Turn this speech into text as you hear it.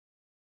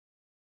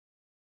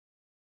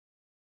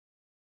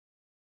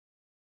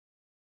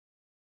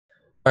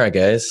All right,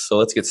 guys, so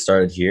let's get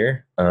started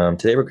here.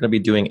 Today we're going to be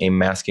doing a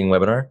masking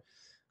webinar,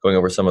 going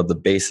over some of the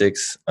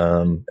basics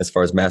as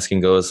far as masking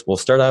goes. We'll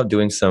start out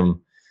doing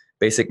some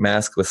basic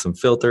mask with some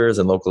filters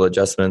and local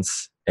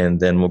adjustments,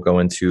 and then we'll go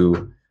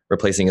into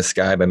replacing a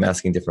sky by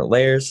masking different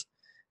layers.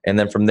 And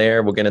then from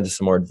there, we'll get into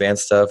some more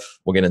advanced stuff.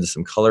 We'll get into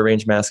some color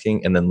range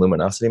masking and then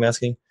luminosity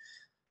masking.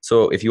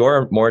 So if you are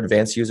a more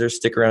advanced user,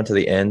 stick around to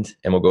the end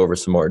and we'll go over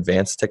some more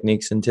advanced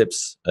techniques and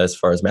tips as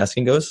far as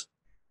masking goes.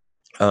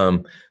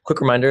 Quick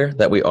reminder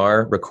that we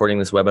are recording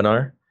this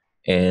webinar,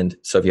 and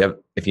so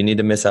if you need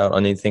to miss out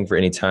on anything for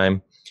any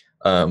time,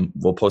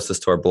 we'll post this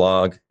to our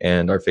blog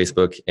and our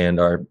Facebook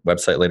and our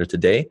website later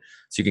today,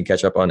 so you can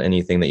catch up on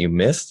anything that you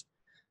missed.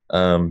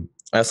 I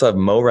also have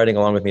Mo writing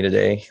along with me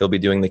today. He'll be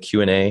doing the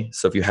Q&A,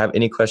 so if you have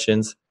any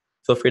questions,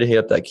 feel free to hit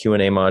up that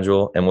Q&A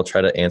module, and we'll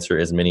try to answer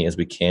as many as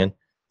we can.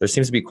 There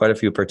seems to be quite a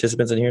few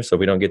participants in here, so if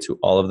we don't get to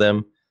all of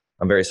them,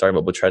 I'm very sorry,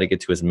 but we'll try to get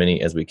to as many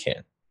as we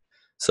can.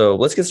 So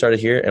let's get started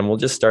here, and we'll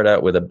just start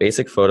out with a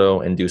basic photo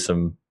and do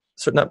some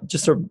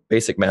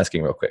basic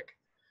masking real quick.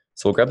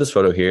 So we'll grab this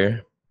photo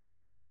here,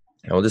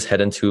 and we'll just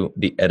head into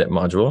the edit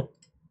module.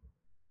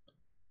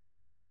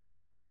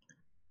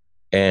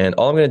 And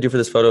all I'm going to do for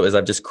this photo is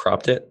I've just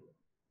cropped it.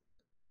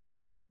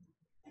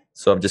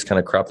 So I've just kind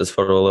of cropped this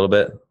photo a little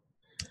bit,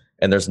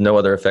 and there's no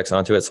other effects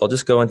onto it. So I'll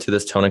just go into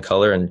this tone and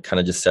color and kind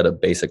of just set a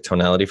basic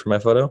tonality for my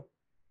photo.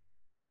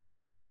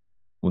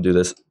 We'll do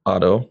this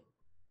auto.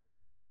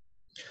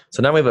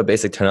 So now we have a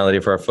basic tonality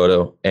for our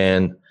photo,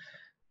 and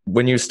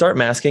when you start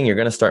masking, you're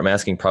going to start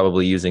masking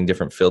probably using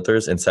different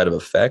filters inside of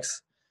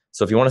effects.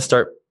 So if you want to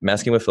start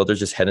masking with filters,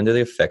 just head into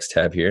the effects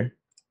tab here,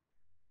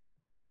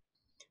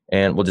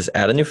 and we'll just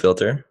add a new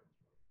filter,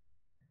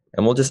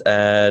 and we'll just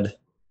add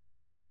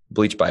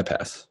bleach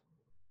bypass.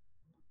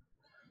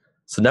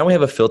 So now we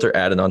have a filter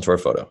added onto our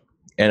photo,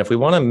 and if we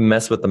want to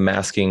mess with the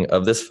masking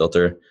of this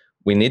filter,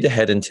 we need to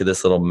head into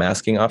this little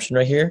masking option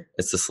right here.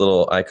 It's this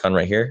little icon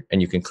right here,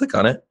 and you can click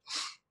on it.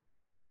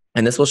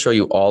 And this will show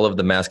you all of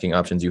the masking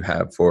options you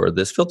have for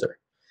this filter.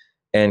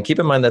 And keep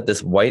in mind that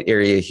this white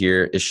area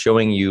here is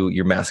showing you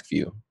your mask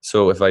view.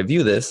 So if I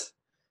view this,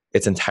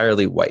 it's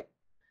entirely white.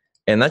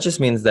 And that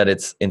just means that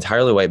it's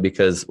entirely white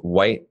because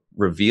white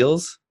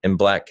reveals and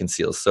black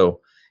conceals.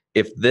 So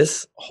if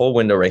this whole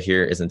window right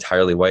here is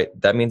entirely white,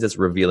 that means it's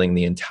revealing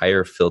the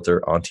entire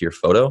filter onto your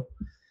photo.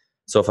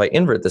 So if I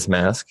invert this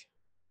mask,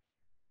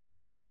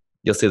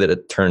 you'll see that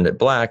it turned it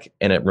black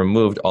and it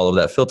removed all of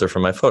that filter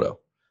from my photo.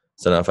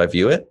 So now if I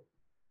view it,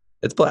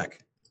 it's black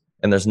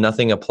and there's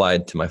nothing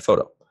applied to my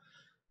photo.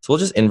 So we'll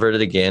just invert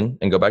it again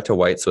and go back to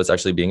white so it's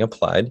actually being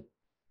applied.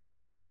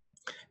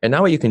 And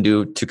now what you can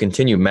do to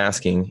continue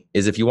masking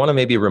is if you want to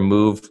maybe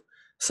remove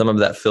some of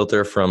that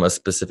filter from a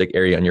specific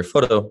area in your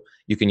photo,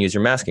 you can use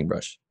your masking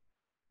brush.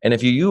 And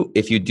if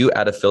you do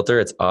add a filter,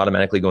 it's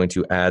automatically going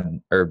to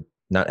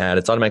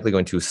it's automatically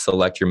going to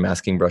select your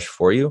masking brush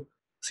for you.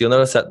 So you'll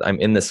notice that I'm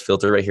in this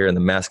filter right here in the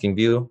masking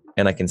view,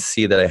 and I can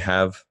see that I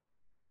have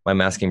my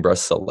masking brush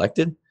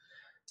selected.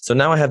 So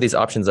now I have these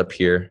options up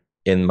here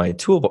in my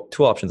tool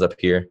options up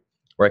here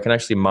where I can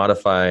actually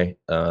modify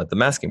the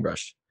masking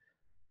brush.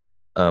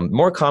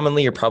 More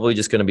commonly, you're probably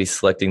just going to be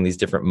selecting these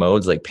different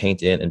modes like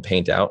paint in and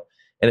paint out.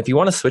 And if you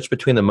want to switch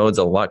between the modes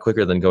a lot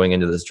quicker than going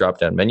into this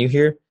drop-down menu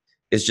here,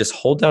 is just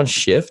hold down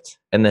Shift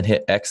and then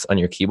hit X on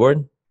your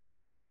keyboard.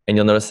 And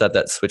you'll notice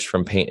that switched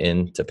from paint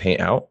in to paint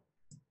out.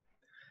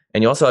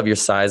 And you also have your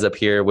size up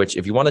here, which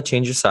if you want to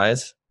change your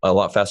size a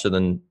lot faster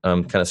than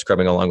kind of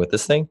scrubbing along with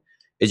this thing,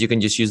 is you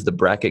can just use the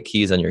bracket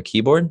keys on your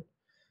keyboard.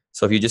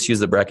 So if you just use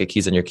the bracket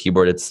keys on your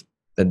keyboard, it's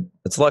a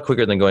lot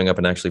quicker than going up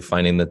and actually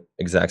finding the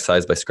exact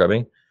size by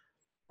scrubbing.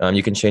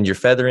 You can change your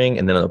feathering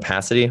and then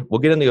opacity. We'll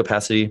get into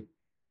opacity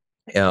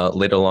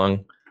later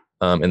along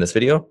in this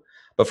video.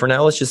 But for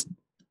now, let's just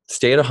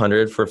stay at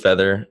 100 for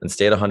feather and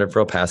stay at 100 for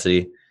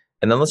opacity.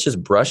 And then let's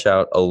just brush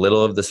out a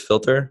little of this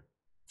filter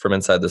from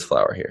inside this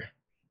flower here.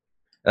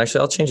 And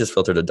actually, I'll change this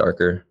filter to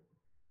darker.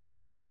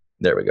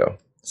 There we go.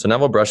 So now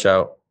we'll brush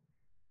out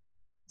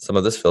some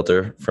of this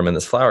filter from in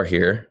this flower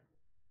here.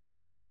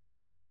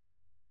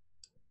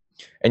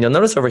 And you'll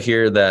notice over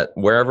here that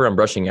wherever I'm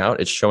brushing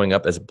out, it's showing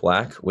up as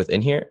black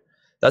within here.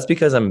 That's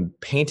because I'm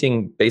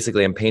painting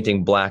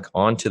black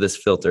onto this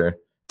filter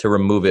to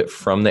remove it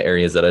from the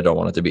areas that I don't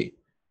want it to be.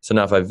 So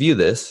now if I view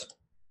this,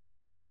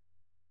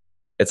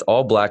 it's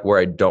all black where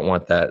I don't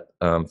want that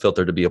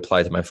filter to be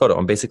applied to my photo.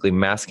 I'm basically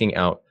masking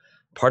out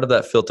part of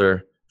that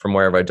filter from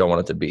wherever I don't want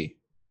it to be.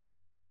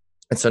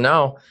 And so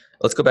now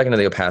let's go back into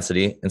the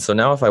opacity. And so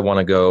now if I want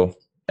to go,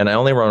 and I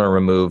only want to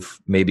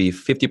remove maybe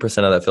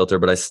 50% of that filter,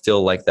 but I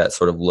still like that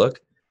sort of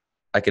look,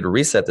 I could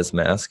reset this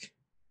mask.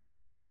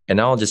 And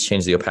now I'll just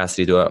change the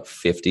opacity to about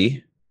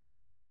 50.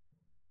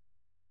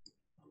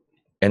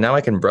 And now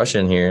I can brush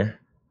in here.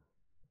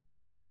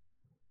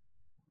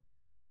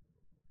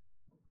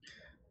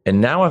 And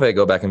now if I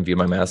go back and view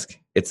my mask,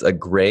 it's a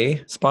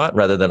gray spot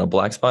rather than a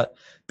black spot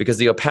because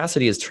the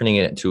opacity is turning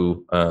it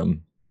into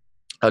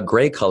a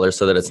gray color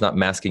so that it's not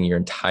masking your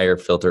entire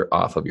filter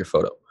off of your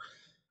photo.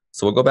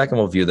 So we'll go back and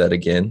we'll view that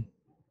again.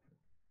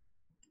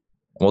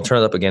 And we'll turn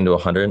it up again to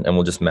 100, and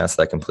we'll just mask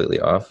that completely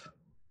off.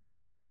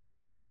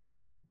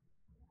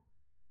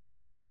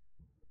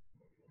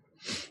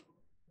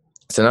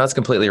 So now it's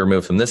completely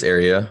removed from this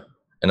area.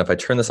 And if I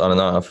turn this on and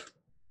off,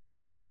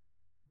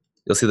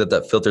 you'll see that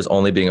that filter is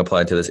only being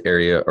applied to this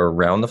area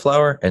around the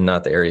flower and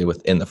not the area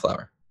within the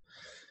flower.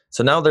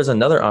 So now there's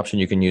another option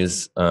you can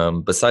use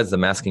besides the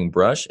masking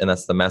brush, and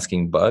that's the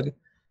masking bug,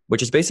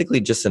 which is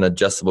basically just an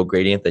adjustable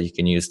gradient that you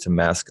can use to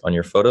mask on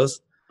your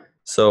photos.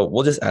 So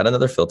we'll just add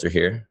another filter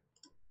here.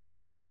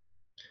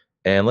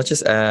 And let's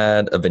just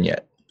add a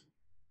vignette.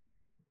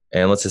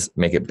 And let's just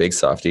make it big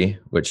softy,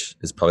 which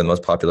is probably the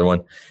most popular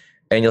one.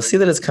 And you'll see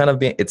that it's kind of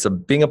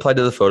being applied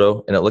to the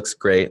photo, and it looks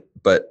great.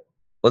 But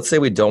let's say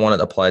we don't want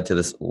it applied to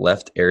this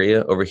left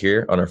area over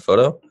here on our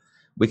photo.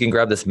 We can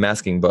grab this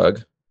masking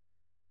bug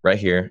right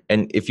here.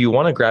 And if you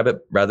want to grab it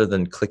rather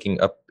than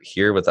clicking up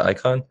here with the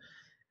icon,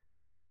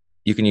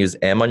 you can use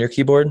M on your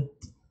keyboard.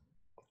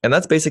 And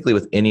that's basically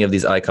with any of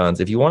these icons.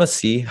 If you want to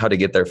see how to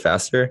get there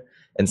faster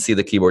and see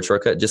the keyboard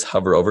shortcut, just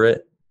hover over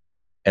it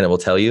and it will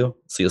tell you.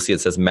 So you'll see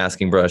it says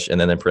masking brush and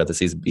then in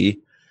parentheses B.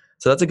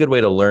 So that's a good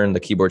way to learn the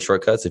keyboard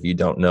shortcuts if you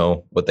don't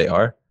know what they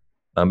are.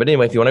 But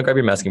anyway, if you want to grab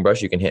your masking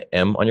brush, you can hit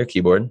M on your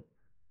keyboard.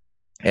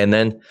 And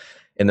then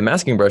in the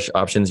masking brush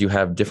options, you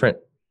have different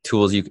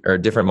tools or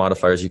different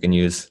modifiers you can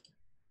use.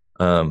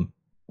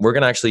 We're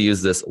going to actually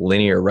use this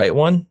linear right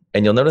one.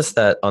 And you'll notice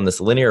that on this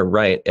linear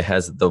right, it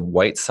has the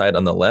white side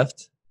on the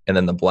left and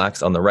then the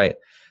blacks on the right.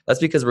 That's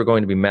because we're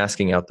going to be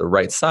masking out the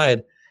right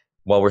side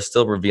while we're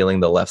still revealing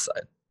the left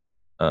side.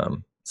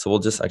 So we'll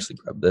just actually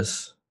grab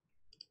this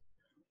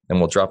and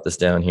we'll drop this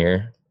down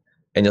here.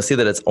 And you'll see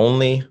that it's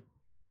only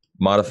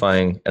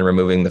modifying and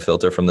removing the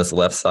filter from this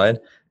left side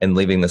and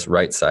leaving this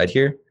right side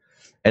here.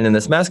 And in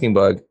this masking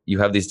bug, you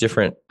have these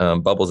different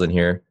bubbles in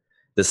here.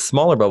 This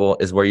smaller bubble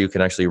is where you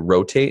can actually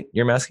rotate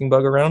your masking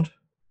bug around.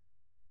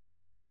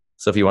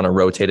 So if you want to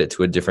rotate it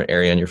to a different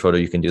area in your photo,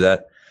 you can do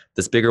that.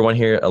 This bigger one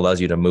here allows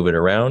you to move it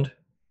around.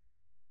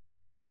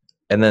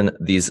 And then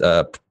these,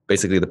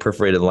 basically the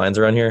perforated lines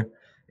around here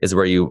is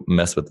where you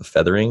mess with the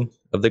feathering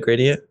of the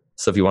gradient.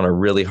 So if you want a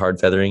really hard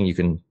feathering, you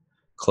can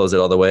close it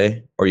all the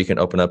way, or you can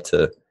open up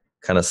to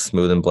kind of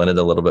smooth and blend it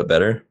a little bit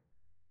better.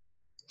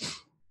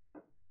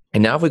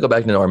 And now if we go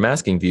back into our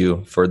masking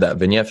view for that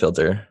vignette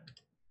filter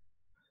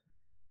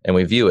and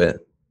we view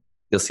it,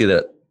 you'll see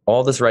that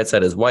all this right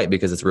side is white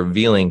because it's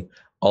revealing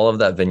all of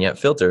that vignette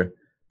filter,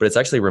 but it's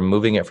actually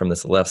removing it from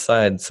this left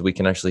side so we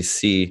can actually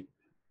see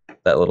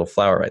that little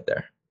flower right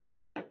there.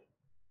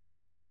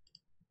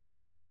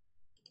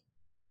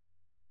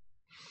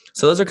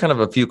 So those are kind of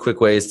a few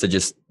quick ways to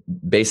just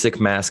basic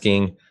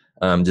masking,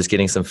 just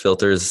getting some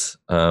filters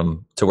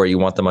to where you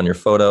want them on your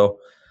photo.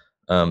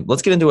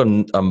 Let's get into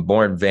a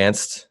more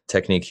advanced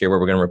technique here where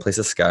we're going to replace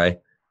a sky.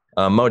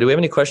 Mo, do we have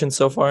any questions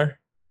so far?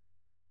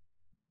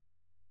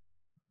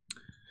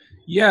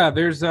 Yeah,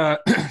 there's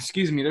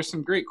excuse me, there's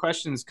some great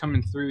questions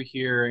coming through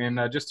here, and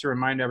just to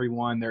remind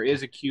everyone, there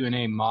is a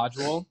Q&A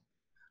module.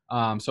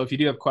 So if you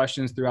do have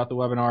questions throughout the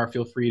webinar,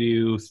 feel free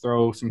to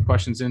throw some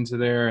questions into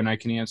there and I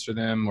can answer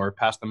them or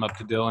pass them up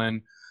to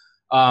Dylan.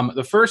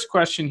 The first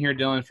question here,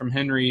 Dylan, from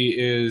Henry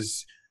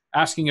is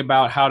asking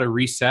about how to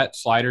reset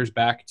sliders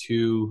back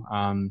to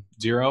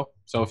 0.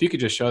 So if you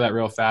could just show that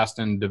real fast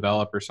and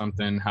develop or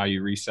something, how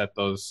you reset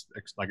those,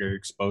 like an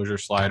exposure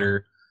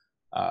slider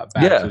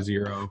back to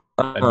 0.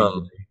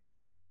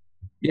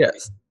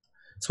 Yes.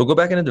 So we'll go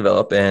back into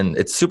develop, and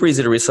it's super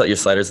easy to reset your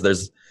sliders.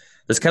 There's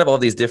kind of all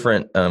these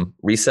different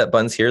reset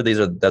buttons here.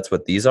 That's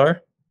what these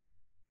are.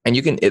 And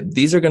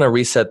these are going to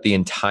reset the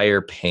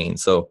entire pane.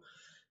 So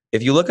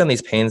if you look on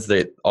these panes,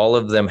 all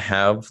of them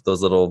have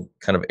those little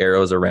kind of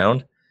arrows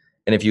around.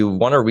 And if you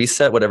want to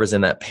reset whatever's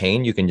in that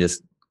pane, you can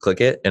just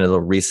click it and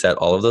it'll reset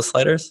all of those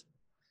sliders.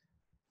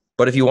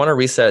 But if you want to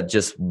reset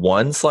just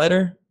one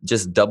slider,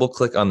 just double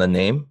click on the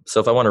name. So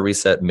if I want to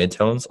reset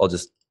midtones, I'll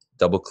just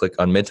double click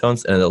on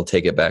midtones and it'll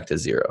take it back to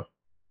 0.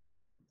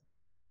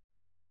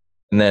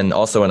 And then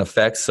also in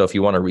effects, so if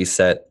you want to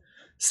reset,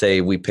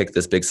 say we pick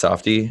this big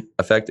softy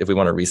effect, if we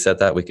want to reset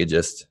that, we could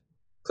just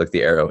click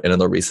the arrow and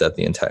it'll reset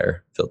the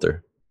entire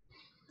filter.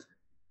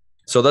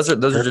 So those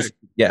are just,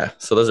 yeah,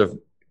 so those are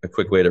a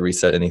quick way to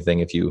reset anything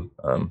if you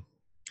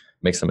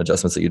make some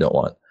adjustments that you don't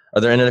want.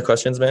 Are there any other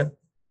questions, man?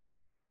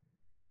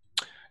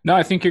 No,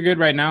 I think you're good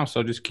right now,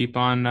 so just keep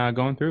on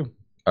going through.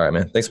 All right,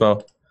 man. Thanks,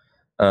 Mo.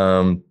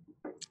 So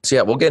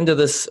yeah, we'll get into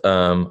this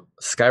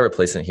sky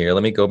replacement here.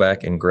 Let me go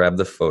back and grab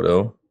the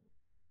photo.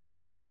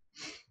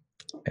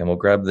 And we'll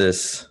grab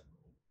this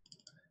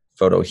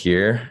photo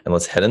here, and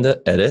let's head into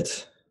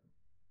edit.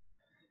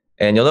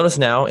 And you'll notice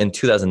now in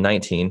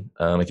 2019,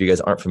 if you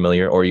guys aren't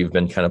familiar or you've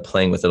been kind of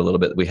playing with it a little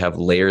bit, we have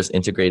layers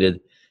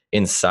integrated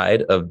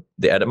inside of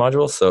the edit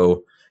module.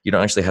 So you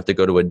don't actually have to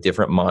go to a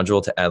different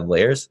module to add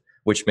layers,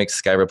 which makes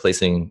sky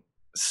replacing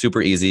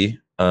super easy.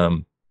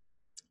 So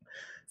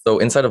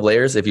inside of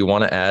layers, if you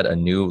want to add a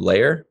new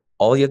layer,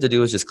 all you have to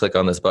do is just click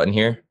on this button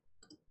here.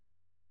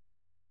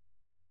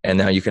 And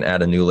now you can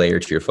add a new layer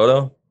to your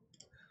photo.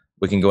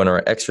 We can go into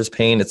our extras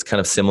pane. It's kind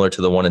of similar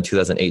to the one in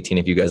 2018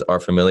 if you guys are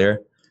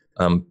familiar.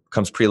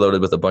 Comes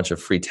preloaded with a bunch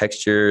of free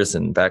textures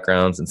and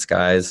backgrounds and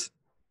skies.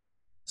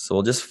 So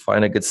we'll just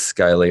find a good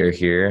sky layer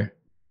here.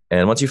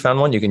 And once you found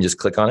one, you can just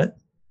click on it,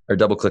 or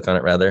double click on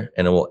it rather,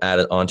 and it will add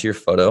it onto your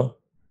photo.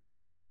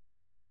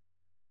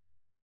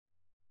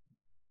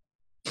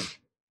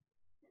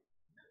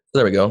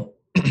 There we go.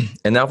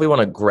 And now if we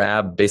want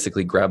to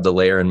basically grab the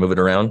layer and move it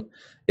around,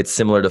 it's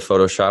similar to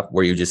Photoshop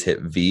where you just hit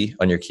V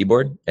on your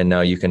keyboard, and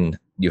now you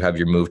have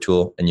your move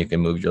tool and you can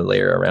move your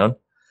layer around.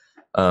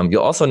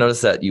 You'll also notice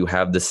that you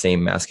have the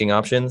same masking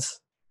options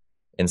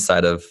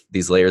inside of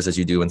these layers as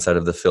you do inside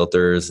of the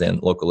filters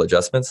and local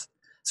adjustments.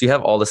 So you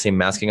have all the same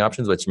masking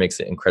options, which makes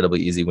it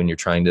incredibly easy when you're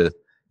trying to,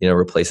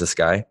 replace a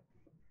sky.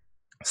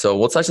 So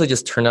let's actually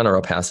just turn down our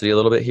opacity a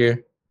little bit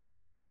here.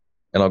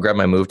 And I'll grab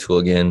my move tool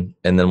again,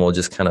 and then we'll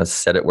just kind of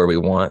set it where we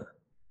want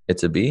it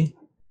to be.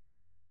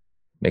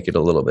 Make it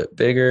a little bit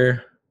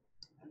bigger.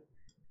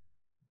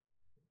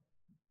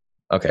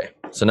 Okay,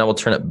 so now we'll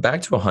turn it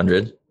back to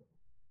 100.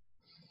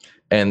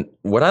 And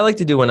what I like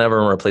to do whenever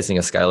I'm replacing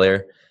a sky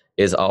layer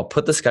is I'll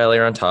put the sky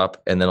layer on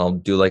top, and then I'll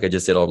do like I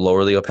just did, I'll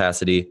lower the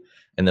opacity,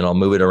 and then I'll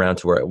move it around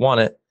to where I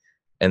want it,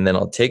 and then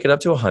I'll take it up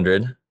to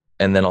 100,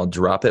 and then I'll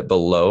drop it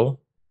below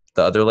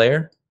the other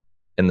layer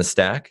in the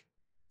stack,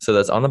 so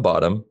that's on the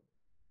bottom.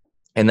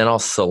 And then I'll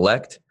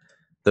select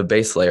the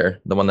base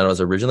layer, the one that I was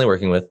originally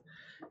working with,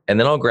 and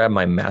then I'll grab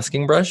my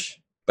masking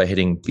brush by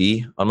hitting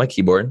B on my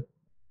keyboard.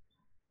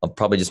 I'll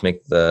probably just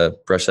make the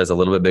brush size a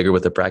little bit bigger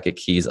with the bracket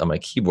keys on my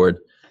keyboard.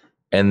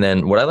 And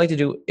then what I like to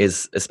do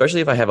is, especially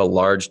if I have a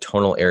large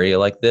tonal area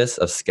like this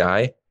of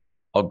sky,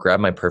 I'll grab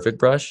my perfect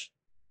brush.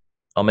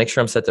 I'll make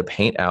sure I'm set to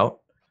paint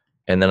out,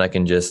 and then I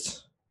can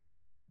just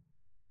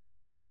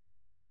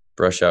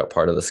brush out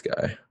part of the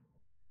sky.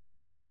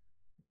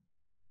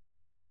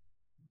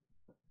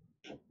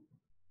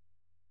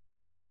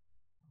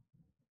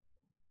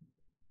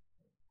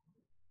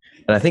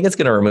 And I think it's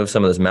going to remove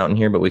some of this mountain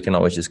here, but we can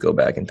always just go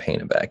back and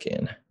paint it back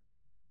in.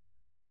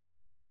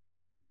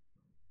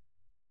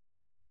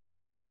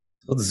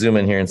 Let's zoom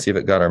in here and see if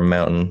it got our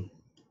mountain.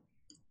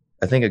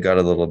 I think it got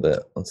a little bit.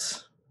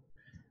 Let's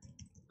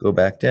go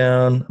back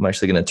down. I'm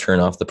actually going to turn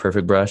off the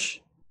perfect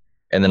brush.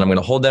 And then I'm going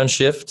to hold down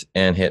Shift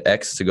and hit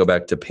X to go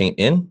back to paint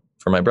in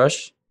for my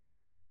brush.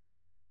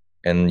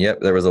 And yep,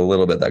 there was a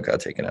little bit that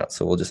got taken out.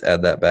 So we'll just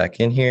add that back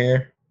in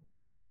here.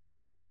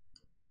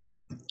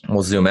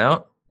 We'll zoom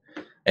out.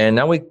 And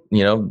now we,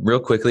 real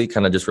quickly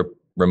kind of just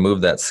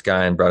remove that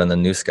sky and brought in the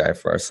new sky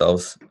for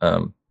ourselves.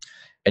 And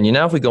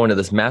now if we go into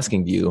this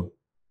masking view,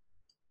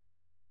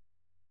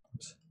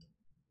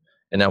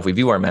 and now if we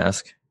view our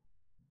mask,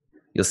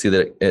 you'll see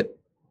that it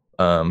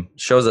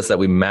shows us that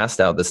we masked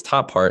out this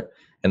top part,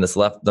 and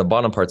the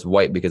bottom part's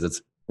white because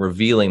it's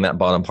revealing that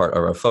bottom part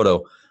of our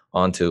photo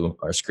onto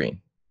our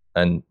screen.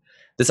 And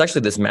this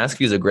mask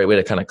view is a great way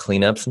to kind of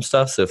clean up some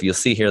stuff. So if you'll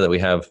see here that we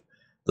have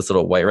this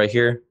little white right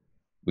here,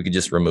 we could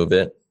just remove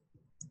it.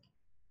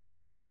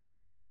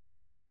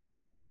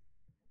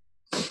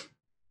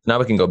 Now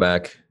we can go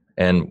back,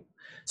 and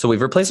so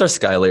we've replaced our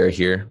sky layer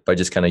here by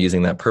just kind of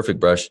using that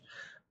perfect brush.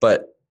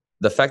 But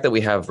the fact that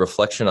we have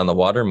reflection on the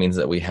water means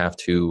that we have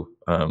to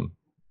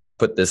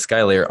put this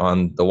sky layer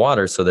on the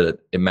water so that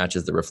it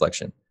matches the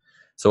reflection.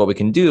 So what we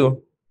can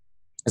do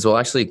is we'll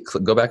actually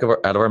go back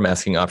out of our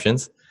masking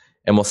options,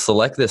 and we'll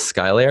select this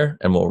sky layer,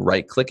 and we'll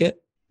right click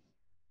it,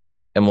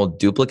 and we'll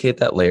duplicate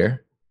that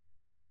layer.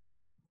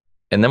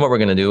 And then what we're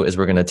going to do is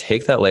we're going to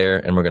take that layer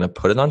and we're going to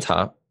put it on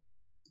top,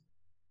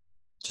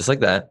 just like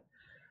that.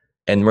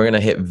 And we're going to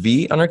hit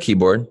V on our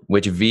keyboard,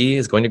 which V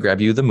is going to grab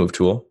you the move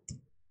tool.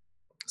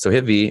 So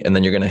hit V, and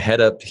then you're going to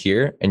head up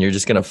here, and you're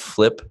just going to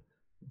flip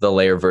the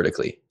layer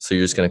vertically. So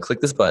you're just going to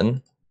click this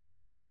button,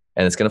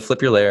 and it's going to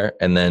flip your layer.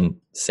 And then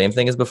same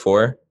thing as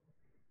before,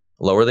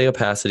 lower the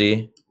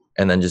opacity,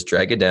 and then just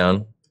drag it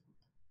down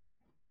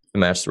to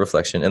match the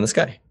reflection in the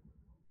sky.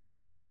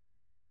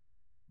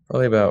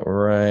 Probably about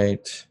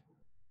right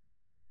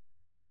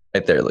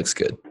there, it looks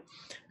good.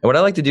 And what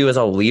I like to do is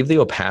I'll leave the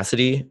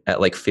opacity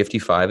at like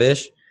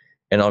 55-ish,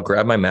 and I'll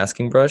grab my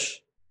masking brush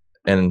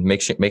and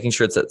making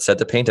sure it's set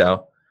to paint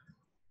out.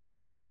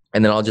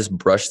 And then I'll just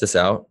brush this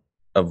out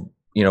of,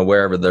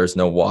 wherever there's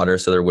no water,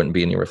 so there wouldn't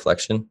be any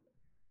reflection.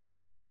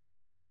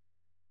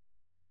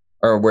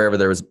 Or wherever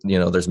there was,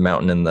 there's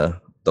mountain in the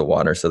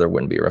water, so there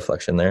wouldn't be a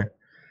reflection there.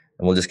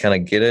 And we'll just kind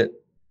of get it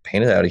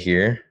painted out of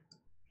here.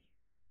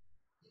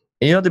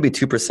 And you don't have to be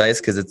too precise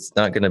because it's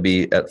not going to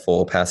be at full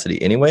opacity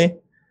anyway.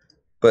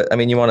 But I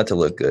mean, you want it to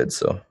look good,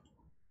 so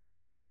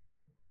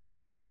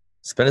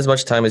spend as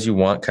much time as you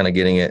want kind of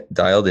getting it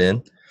dialed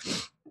in.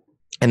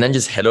 And then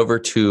just head over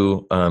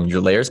to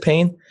your layers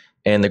pane.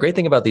 And the great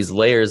thing about these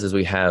layers is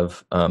we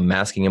have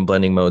masking and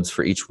blending modes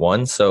for each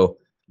one. So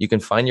you can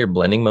find your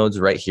blending modes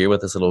right here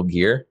with this little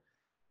gear.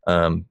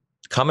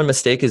 Common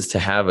mistake is to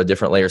have a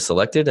different layer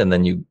selected, and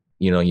then you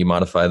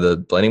modify the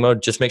blending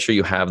mode. Just make sure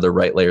you have the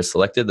right layer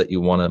selected that you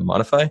want to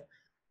modify.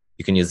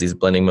 You can use these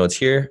blending modes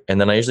here.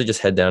 And then I usually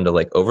just head down to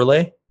like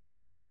overlay.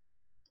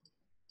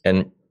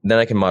 And then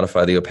I can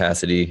modify the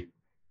opacity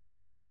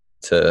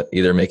to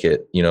either make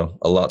it,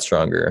 a lot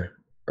stronger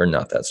or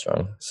not that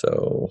strong.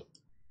 So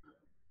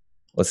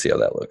let's see how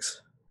that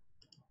looks.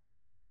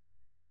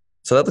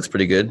 So that looks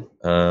pretty good.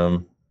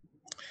 And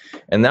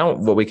now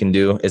what we can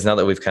do is, now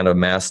that we've kind of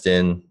masked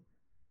in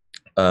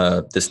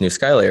this new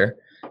sky layer,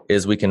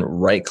 is we can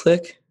right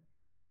click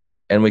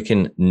and we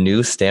can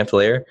new stamped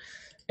layer.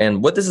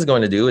 And what this is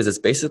going to do is it's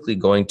basically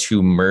going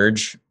to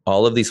merge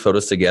all of these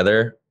photos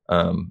together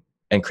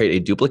and create a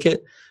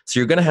duplicate. So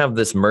you're going to have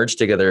this merged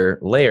together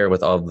layer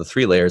with all of the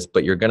 3 layers,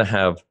 but you're going to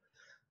have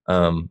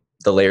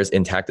the layers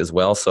intact as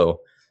well.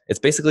 So it's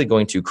basically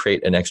going to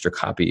create an extra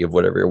copy of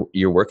whatever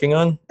you're working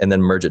on and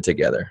then merge it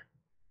together.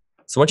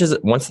 So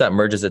once that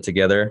merges it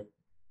together,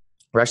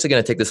 we're actually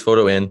going to take this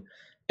photo in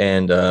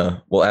and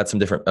we'll add some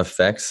different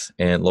effects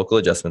and local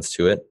adjustments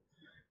to it.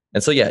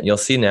 And so yeah, you'll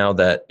see now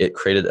that it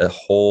created a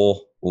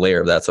whole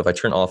layer of that. So if I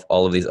turn off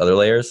all of these other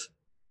layers,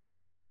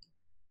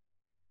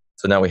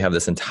 so now we have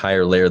this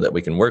entire layer that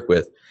we can work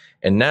with.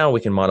 And now we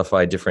can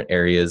modify different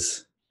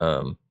areas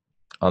on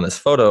this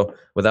photo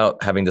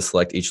without having to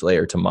select each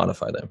layer to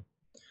modify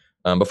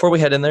them. Before we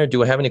head in there,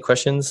 do I have any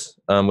questions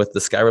with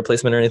the sky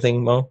replacement or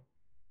anything, Mo?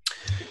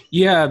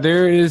 Yeah,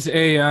 there's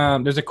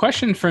a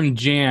question from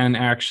Jan,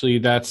 actually,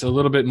 that's a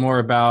little bit more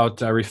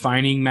about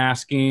refining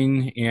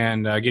masking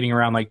and getting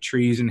around like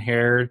trees and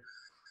hair.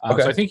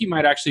 Okay. So I think you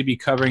might actually be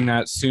covering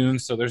that soon.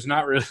 So there's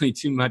not really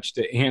too much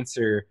to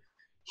answer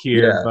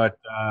here, but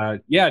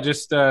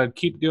just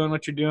keep doing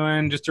what you're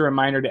doing. Just a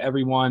reminder to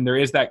everyone, there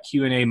is that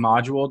Q&A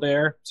module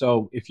there.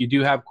 So if you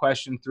do have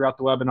questions throughout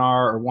the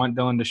webinar or want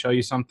Dylan to show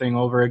you something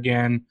over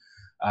again,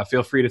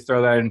 feel free to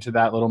throw that into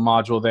that little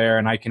module there,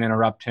 and I can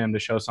interrupt him to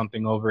show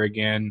something over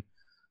again.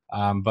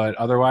 But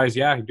otherwise,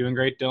 yeah, you're doing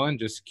great, Dylan.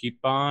 Just keep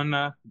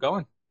on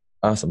going.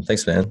 Awesome.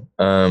 Thanks, man.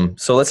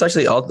 So let's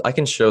actually, I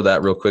can show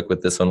that real quick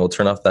with this one. We'll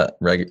turn off that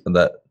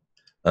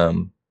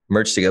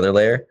merge together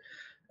layer,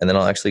 and then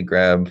I'll actually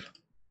grab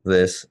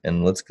this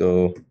and let's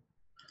go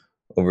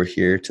over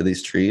here to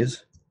these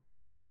trees.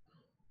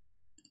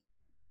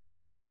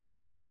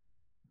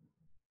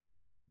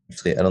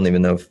 Actually, I don't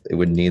even know if it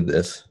would need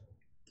this.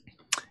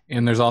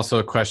 And there's also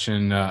a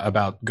question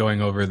about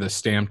going over the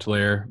stamped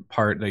layer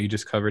part that you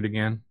just covered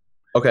again.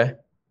 Okay.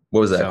 What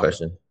was that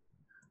question?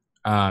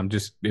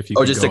 Just if you.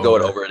 Oh, just to go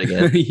over it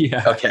again.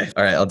 Yeah. Okay.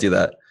 All right. I'll do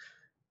that.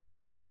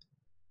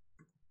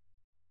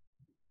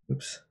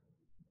 Oops.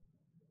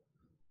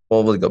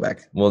 Well, we'll go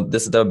back. Well,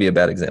 that would be a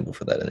bad example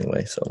for that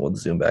anyway. So we'll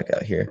zoom back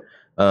out here.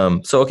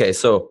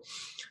 So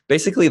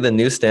basically the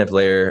new stamp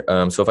layer.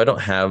 So if I don't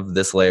have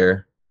this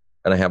layer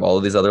and I have all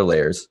of these other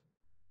layers,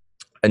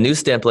 a new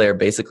stamp layer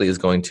basically is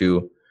going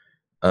to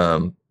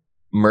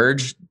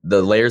merge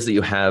the layers that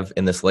you have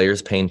in this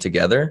layers pane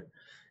together,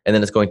 and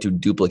then it's going to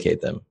duplicate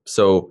them.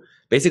 So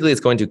basically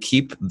it's going to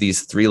keep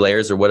these 3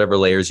 layers or whatever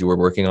layers you were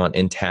working on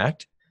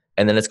intact,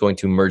 and then it's going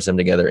to merge them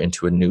together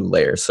into a new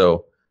layer.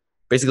 So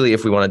basically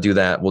if we want to do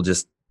that,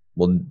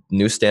 we'll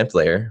new stamped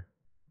layer,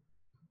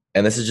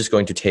 and this is just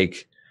going to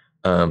take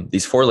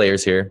these 4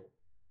 layers here,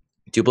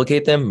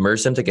 duplicate them,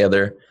 merge them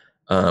together,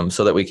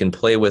 so that we can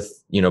play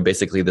with,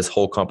 basically this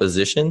whole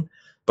composition,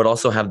 but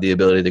also have the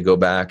ability to go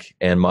back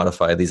and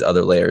modify these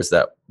other layers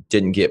that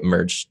didn't get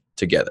merged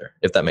together,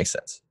 if that makes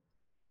sense.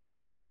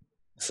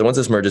 So once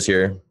this merges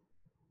here,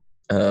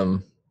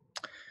 we'll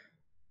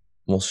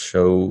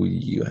show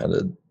you how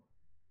to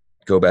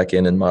go back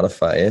in and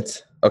modify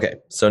it. Okay,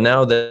 so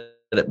now that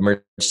it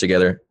merged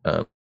together,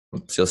 so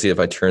you'll see if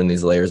I turn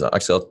these layers on.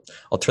 Actually,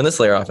 I'll turn this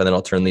layer off, and then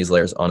I'll turn these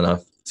layers on and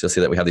off. So you'll see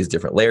that we have these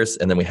different layers,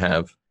 and then we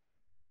have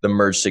the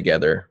merged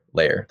together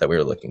layer that we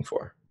were looking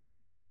for,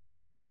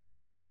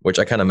 which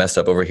I kind of messed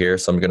up over here.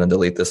 So I'm going to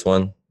delete this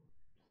one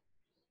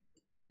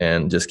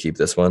and just keep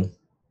this one.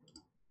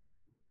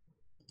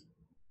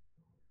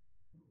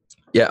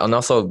 Yeah, and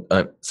also,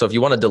 so if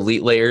you want to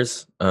delete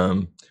layers,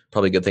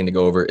 probably a good thing to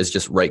go over is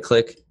just right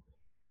click,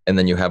 and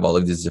then you have all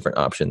of these different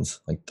options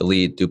like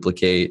delete,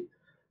 duplicate.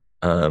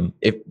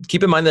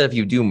 Keep in mind that if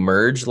you do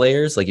merge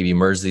layers, like if you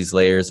merge these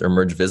layers or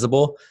merge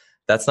visible,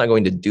 that's not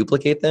going to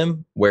duplicate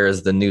them,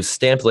 whereas the new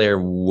stamp layer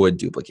would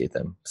duplicate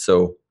them.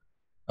 So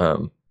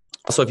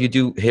also, if you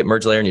do hit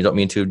merge layer and you don't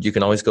mean to, you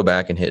can always go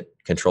back and hit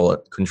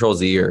Control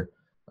Z or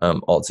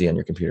Alt Z on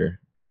your computer.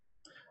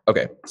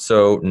 Okay,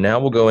 so now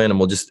we'll go in and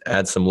we'll just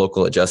add some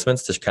local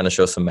adjustments to kind of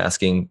show some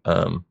masking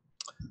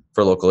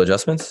for local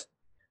adjustments.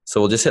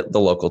 So we'll just hit the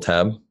local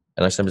tab,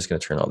 and actually I'm just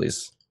going to turn all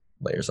these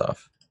layers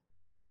off.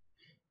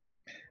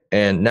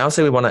 And now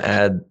say we want to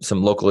add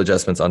some local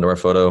adjustments onto our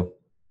photo.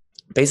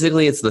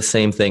 Basically, it's the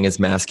same thing as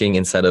masking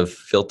instead of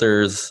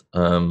filters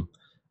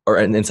or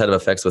instead of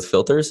effects with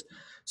filters.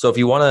 So if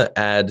you want to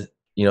add,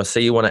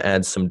 say you want to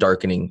add some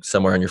darkening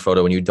somewhere on your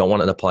photo and you don't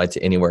want it applied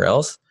to anywhere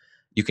else,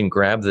 you can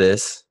grab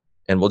this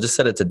and we'll just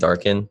set it to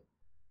darken.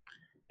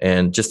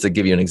 And just to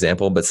give you an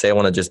example, but say I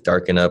want to just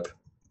darken up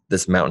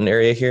this mountain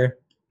area here,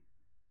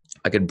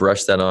 I could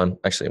brush that on.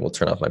 Actually, we'll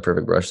turn off my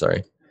perfect brush,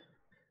 sorry.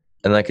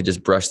 And then I could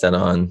just brush that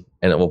on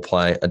and it will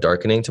apply a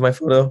darkening to my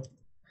photo.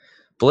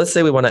 But let's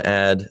say we want to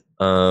add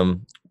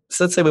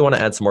So let's say we want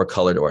to add some more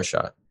color to our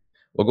shot.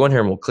 We'll go in here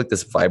and we'll click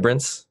this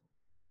vibrance.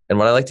 And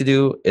what I like to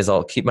do is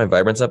I'll keep my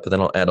vibrance up, but then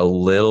I'll add a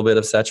little bit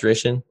of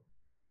saturation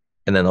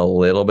and then a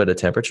little bit of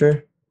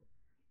temperature.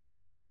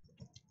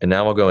 And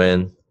now we'll go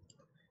in.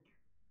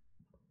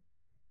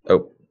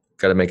 Oh,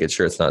 got to make it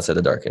sure it's not set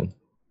to darken.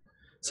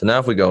 So now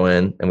if we go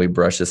in and we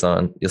brush this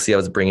on, you'll see how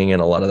it's bringing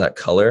in a lot of that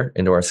color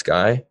into our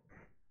sky.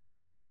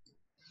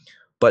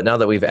 But now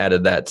that we've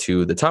added that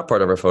to the top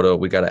part of our photo,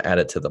 we got to add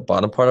it to the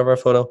bottom part of our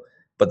photo.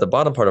 But the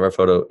bottom part of our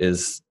photo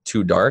is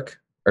too dark,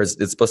 or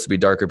it's supposed to be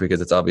darker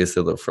because it's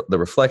obviously the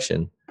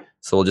reflection.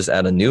 So we'll just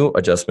add a new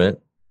adjustment.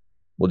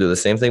 We'll do the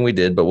same thing we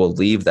did, but we'll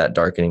leave that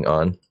darkening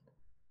on. And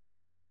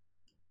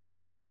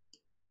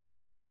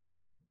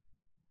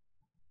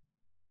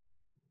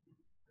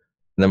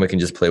then we can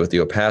just play with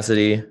the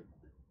opacity,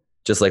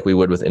 just like we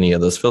would with any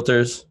of those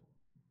filters.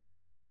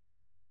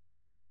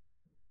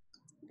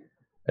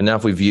 And now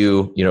if we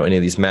view, any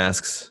of these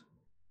masks,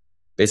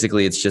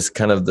 basically it's just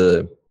kind of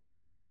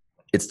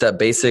it's that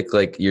basic,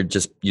 like you're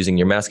just using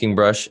your masking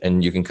brush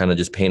and you can kind of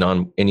just paint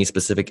on any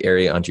specific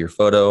area onto your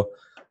photo.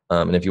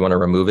 And if you want to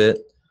remove it,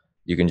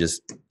 you can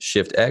just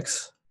Shift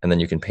X and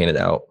then you can paint it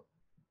out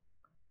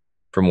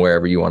from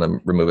wherever you want to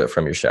remove it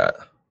from your shot.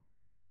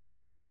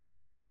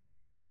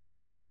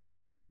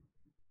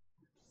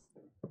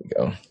 There we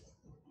go.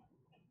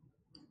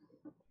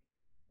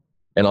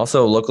 And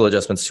also local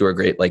adjustments too are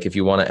great. Like if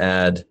you want to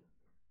add,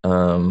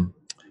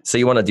 say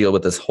you want to deal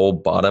with this whole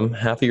bottom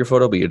half of your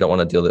photo, but you don't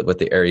want to deal with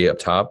the area up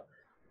top,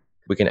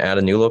 we can add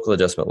a new local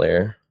adjustment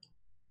layer.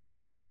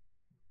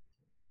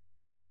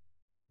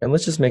 And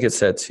let's just make it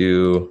set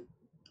to,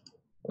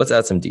 let's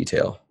add some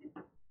detail.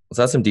 Let's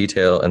add some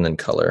detail and then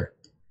color.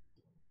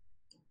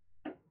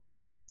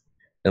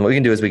 And what we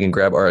can do is we can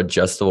grab our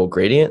adjustable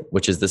gradient,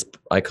 which is this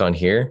icon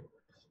here.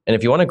 And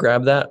if you want to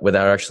grab that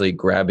without actually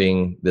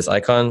grabbing this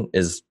icon,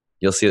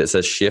 you'll see that it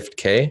says Shift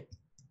K,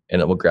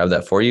 and it will grab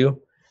that for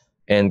you.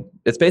 And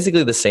it's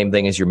basically the same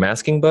thing as your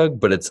masking bug,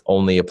 but it's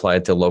only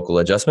applied to local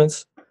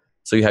adjustments.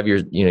 So you have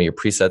your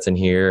presets in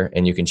here,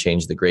 and you can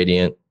change the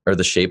gradient or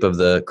the shape of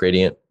the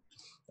gradient.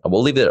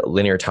 We'll leave it at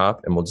linear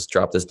top, and we'll just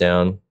drop this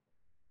down.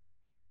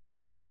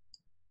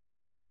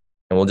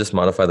 And we'll just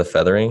modify the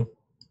feathering.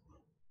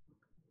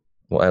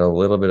 We'll add a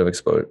little bit of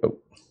exposure. Oh,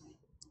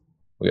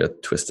 we gotta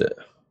twist it.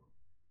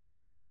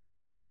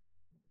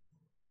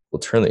 We'll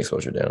turn the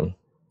exposure down.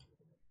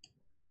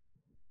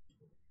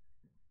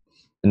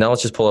 And now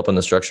let's just pull up on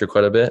the structure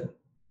quite a bit.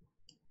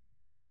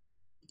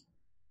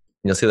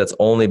 You'll see that's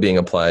only being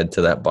applied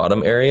to that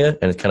bottom area,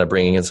 and it's kind of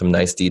bringing in some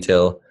nice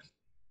detail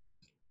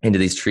into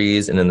these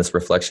trees and in this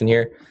reflection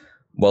here,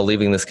 while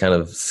leaving this kind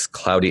of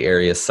cloudy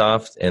area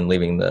soft and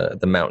leaving the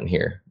mountain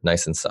here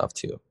nice and soft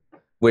too.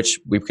 Which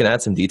we can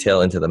add some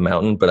detail into the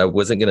mountain, but I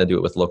wasn't gonna do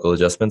it with local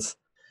adjustments.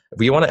 If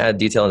you wanna add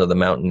detail into the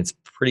mountain, it's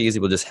pretty easy.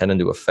 We'll just head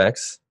into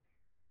effects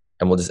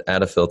and we'll just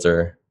add a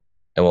filter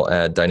and we'll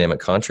add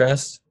dynamic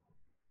contrast.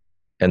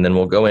 And then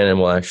we'll go in and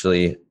we'll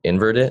actually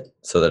invert it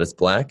so that it's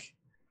black.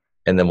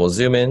 And then we'll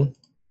zoom in and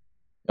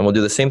we'll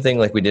do the same thing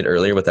like we did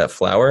earlier with that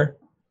flower.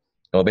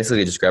 And we'll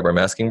basically just grab our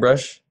masking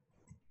brush,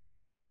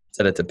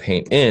 set it to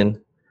paint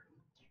in,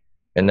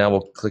 and now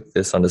we'll click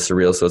this onto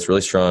surreal so it's really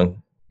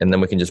strong. And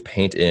then we can just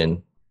paint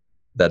in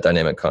that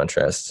dynamic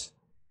contrast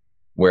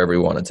wherever we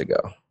want it to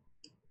go.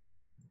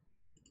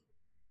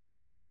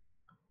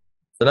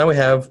 So now we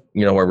have,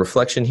 our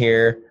reflection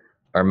here,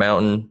 our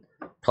mountain.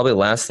 Probably the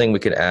last thing we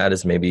could add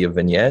is maybe a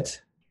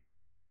vignette.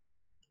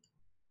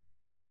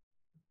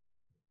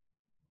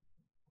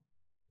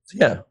 So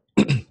yeah.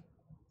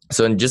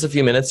 So in just a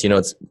few minutes,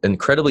 it's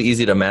incredibly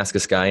easy to mask a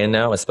sky in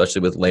now,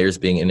 especially with layers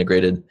being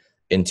integrated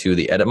into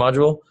the edit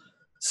module.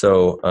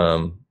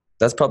 So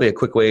that's probably a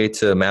quick way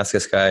to mask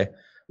a sky.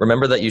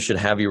 Remember that you should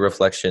have your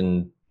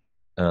reflection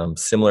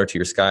similar to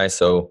your sky.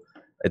 So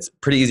it's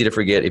pretty easy to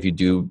forget if you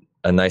do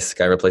a nice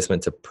sky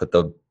replacement to put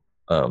the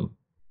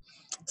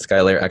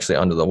sky layer actually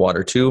onto the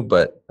water too,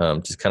 but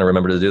just kind of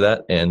remember to do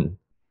that, and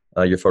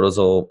your photos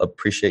will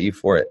appreciate you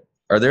for it.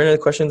 Are there any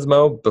questions,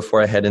 Mo,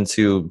 before I head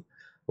into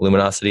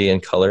luminosity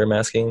and color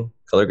masking,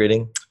 color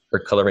grading, or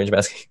color range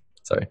masking?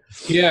 Sorry.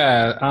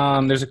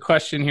 Yeah, there's a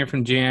question here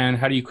from Jan.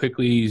 How do you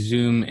quickly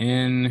zoom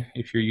in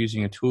if you're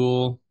using a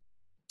tool?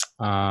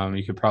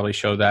 You could probably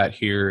show that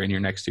here in your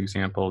next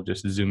example,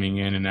 just zooming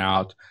in and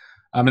out.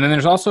 And then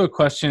there's also a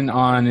question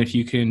on if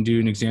you can do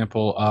an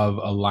example of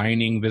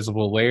aligning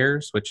visible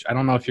layers, which I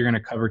don't know if you're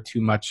going to cover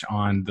too much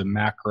on the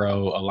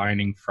macro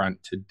aligning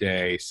front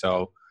today.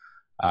 So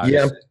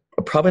yeah,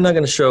 I'm probably not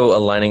going to show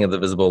aligning of the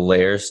visible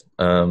layers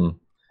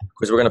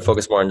because we're going to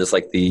focus more on just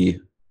like the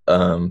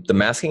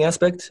masking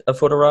aspect of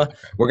Photo RAW.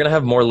 We're going to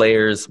have more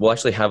layers. We'll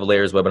actually have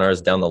layers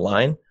webinars down the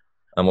line.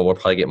 We'll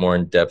probably get more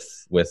in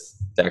depth with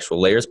the actual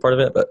layers part of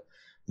it. But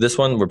this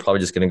one, we're probably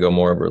just going to go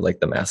more over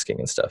like the masking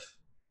and stuff.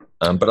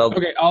 But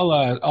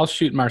I'll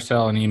shoot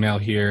Marcel an email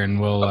here, and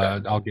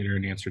I'll get her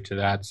an answer to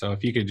that. So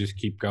if you could just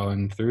keep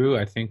going through,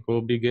 I think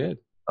we'll be good.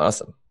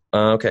 Awesome.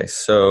 Okay,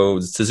 so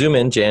to zoom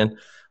in, Jan,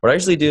 what I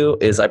usually do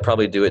is I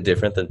probably do it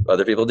different than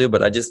other people do,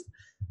 but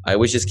I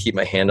always just keep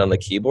my hand on the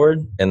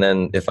keyboard, and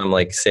then if I'm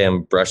like, say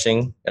I'm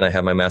brushing and I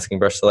have my masking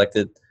brush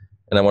selected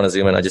and I want to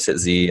zoom in, I just hit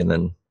Z and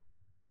then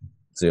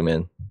zoom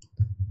in.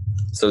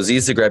 So Z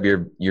is to grab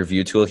your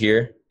view tool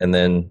here, and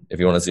then if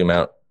you want to zoom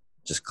out,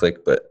 just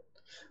click. But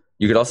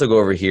you could also go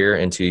over here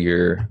into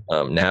your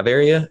nav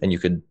area, and you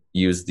could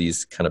use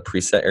these kind of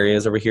preset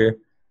areas over here,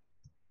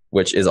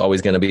 which is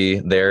always going to be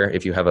there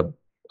if you have a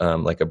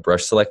like a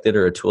brush selected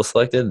or a tool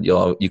selected.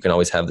 You can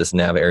always have this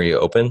nav area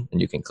open,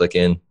 and you can click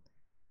in,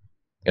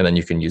 and then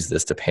you can use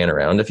this to pan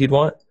around if you'd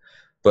want.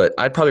 But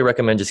I'd probably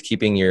recommend just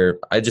keeping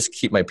I just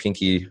keep my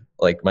pinky,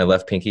 like my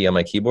left pinky on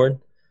my keyboard.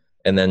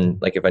 And then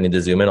like if I need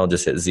to zoom in, I'll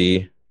just hit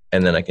Z,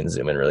 and then I can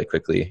zoom in really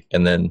quickly.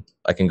 And then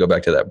I can go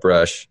back to that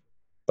brush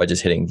by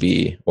just hitting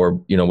V, or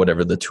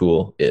whatever the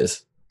tool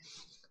is.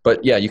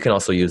 But yeah, you can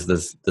also use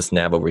this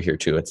nav over here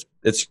too.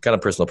 It's kind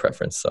of personal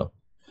preference. So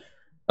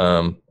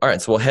all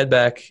right, so we'll head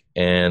back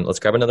and let's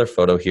grab another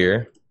photo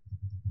here.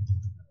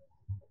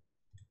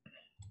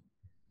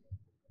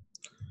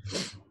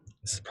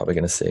 This is probably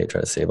going to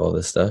try to save all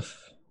this stuff.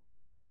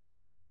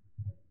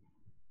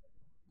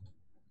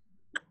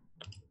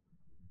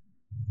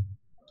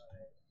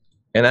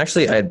 And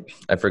actually,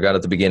 I forgot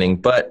at the beginning,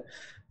 but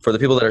for the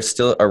people that are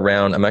still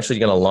around, I'm actually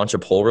going to launch a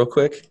poll real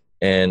quick.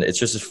 And it's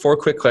just 4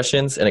 quick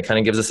questions, and it kind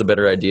of gives us a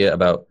better idea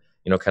about,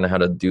 kind of how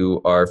to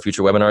do our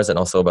future webinars and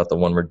also about the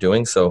one we're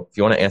doing. So if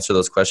you want to answer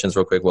those questions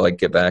real quick while I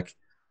get back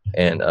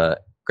and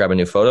grab a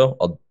new photo,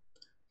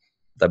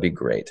 that'd be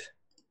great.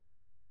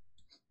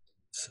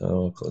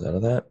 So close out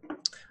of that.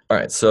 All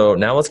right, so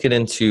now let's get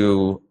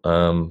into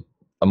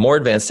a more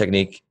advanced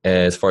technique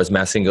as far as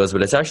masking goes,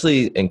 but it's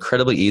actually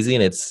incredibly easy,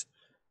 and it's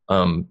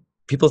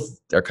people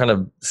are kind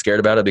of scared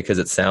about it because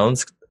it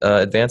sounds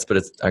advanced, but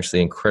it's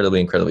actually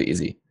incredibly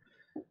easy.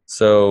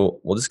 So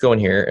we'll just go in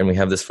here, and we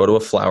have this photo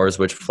of flowers,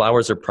 which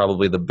flowers are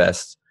probably the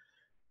best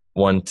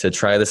one to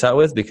try this out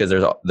with because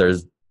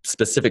there's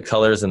specific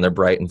colors and they're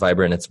bright and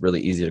vibrant. It's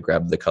really easy to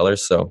grab the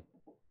colors. So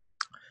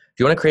if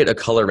you want to create a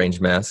color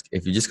range mask,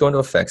 if you just go into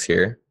effects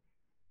here,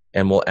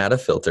 and we'll add a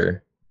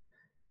filter,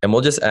 and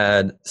we'll just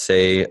add,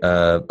 say,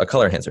 a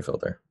color enhancer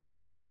filter.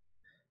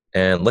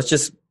 And let's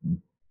just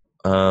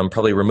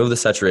probably remove the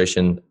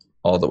saturation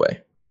all the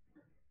way.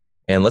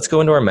 And let's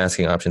go into our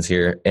masking options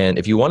here. And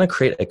if you want to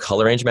create a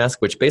color range mask,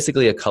 which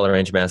basically a color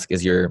range mask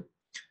is you're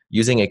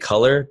using a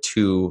color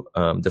to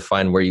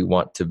define where you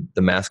want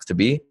the mask to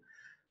be.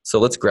 So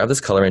let's grab this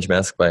color range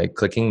mask by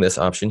clicking this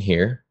option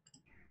here.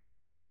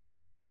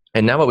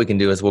 And now what we can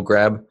do is we'll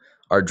grab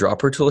our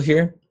dropper tool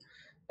here,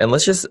 and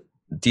let's just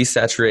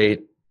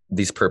desaturate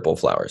these purple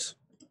flowers.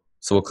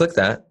 So we'll click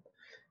that,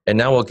 and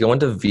now we'll go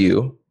into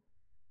view.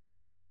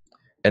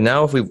 And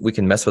now if we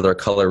can mess with our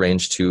color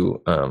range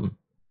to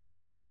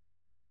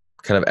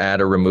kind of add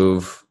or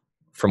remove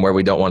from where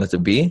we don't want it to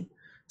be.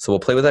 So we'll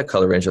play with that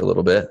color range a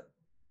little bit.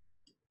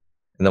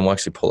 And then we'll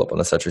actually pull up on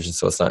the saturation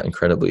so it's not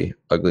incredibly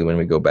ugly when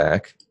we go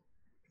back.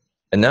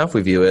 And now if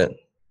we view it,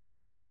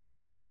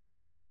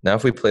 now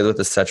if we play with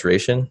the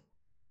saturation,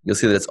 you'll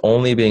see that it's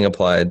only being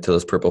applied to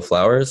those purple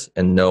flowers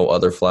and no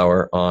other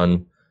flower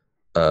on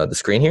the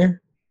screen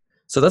here.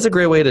 So that's a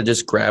great way to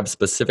just grab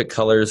specific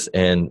colors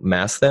and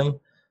mask them.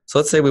 So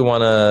let's say we'll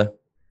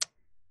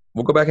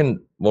go back and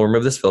we'll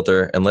remove this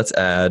filter, and let's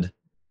add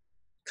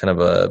kind of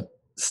a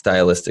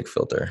stylistic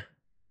filter.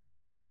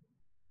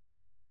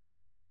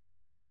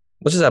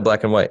 Let's just add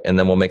black and white, and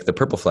then we'll make the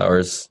purple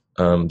flowers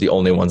the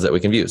only ones that we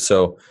can view.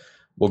 So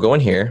we'll go in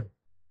here,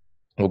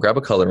 we'll grab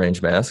a color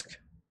range mask,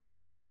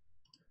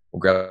 we'll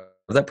grab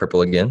that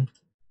purple again,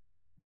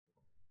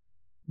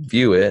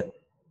 view it,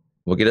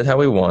 we'll get it how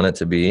we want it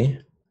to be,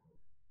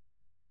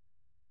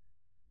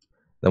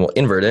 then we'll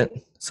invert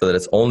it so that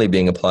it's only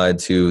being applied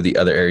to the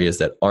other areas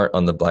that aren't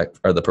on the black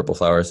or the purple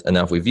flowers. And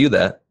now if we view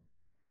that,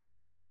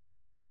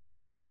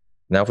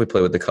 now if we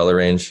play with the color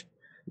range,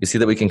 you see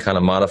that we can kind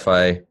of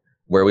modify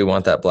where we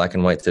want that black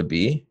and white to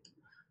be.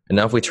 And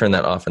now if we turn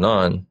that off and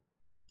on,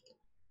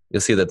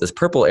 you'll see that this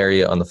purple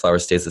area on the flower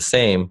stays the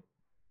same,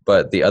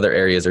 but the other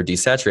areas are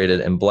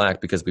desaturated and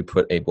black because we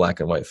put a black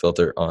and white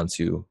filter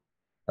onto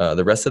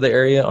the rest of the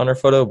area on our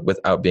photo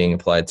without being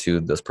applied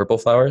to those purple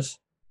flowers.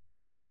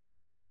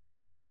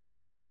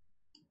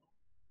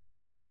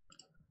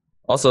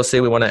 Also,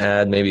 say we want to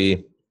add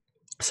maybe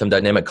some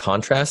dynamic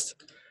contrast,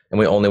 and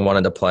we only want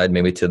it applied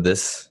maybe to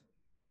this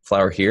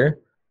flower here.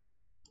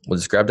 We'll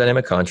just grab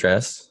dynamic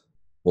contrast.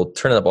 We'll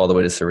turn it up all the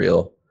way to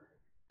surreal,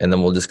 and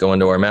then we'll just go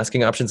into our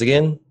masking options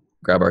again,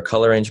 grab our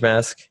color range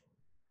mask,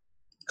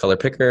 color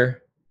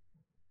picker,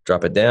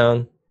 drop it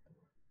down,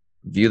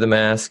 view the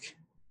mask,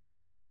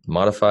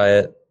 modify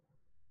it,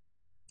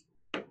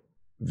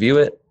 view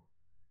it,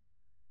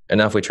 and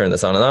now if we turn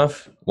this on and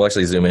off, we'll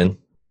actually zoom in.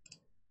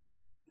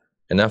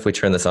 And now if we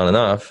turn this on and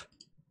off,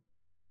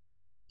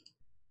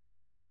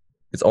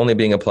 it's only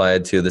being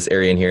applied to this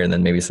area in here and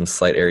then maybe some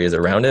slight areas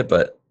around it,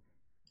 but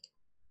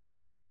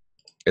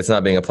it's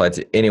not being applied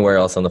to anywhere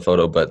else on the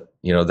photo but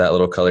that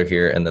little color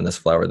here and then this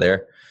flower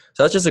there.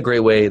 So that's just a great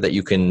way that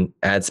you can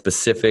add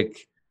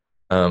specific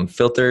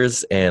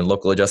filters and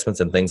local adjustments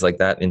and things like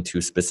that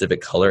into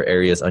specific color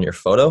areas on your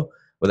photo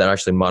without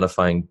actually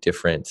modifying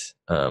different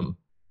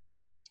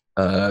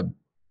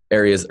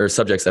areas or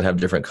subjects that have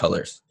different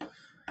colors.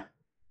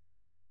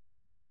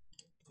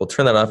 We'll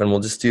turn that off and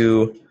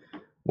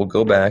we'll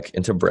go back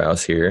into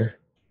browse here.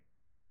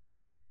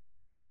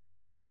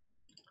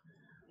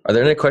 Are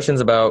there any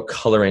questions about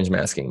color range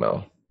masking,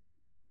 Mo?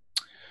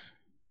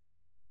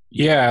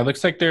 Yeah, it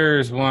looks like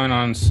there's one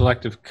on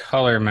selective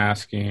color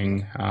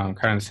masking, kind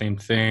of the same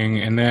thing.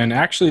 And then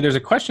actually there's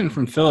a question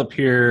from Philip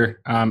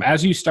here.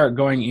 As you start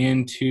going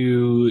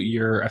into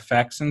your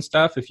effects and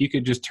stuff, if you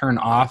could just turn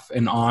off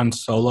and on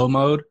solo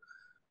mode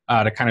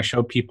to kind of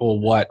show people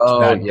what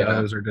that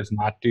does or does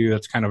not do.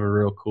 That's kind of a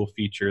real cool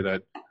feature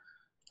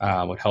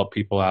that would help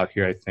people out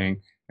here, I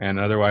think. And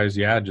otherwise,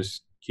 yeah,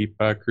 just keep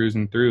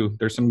cruising through.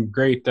 There's some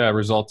great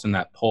results in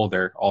that poll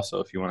there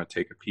also if you want to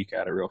take a peek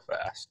at it real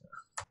fast.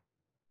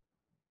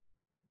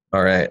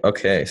 All right,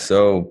 okay,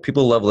 so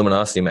people love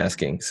luminosity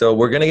masking. So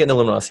we're gonna get into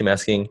luminosity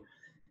masking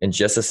in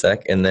just a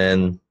sec, and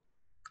then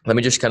let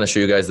me just kind of show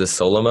you guys this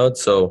solo mode.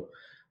 So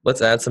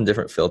let's add some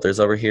different filters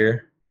over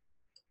here.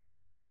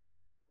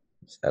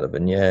 Let's add a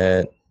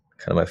vignette,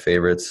 kind of my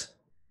favorites.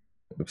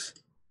 Oops,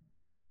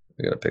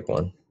 we gotta pick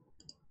one.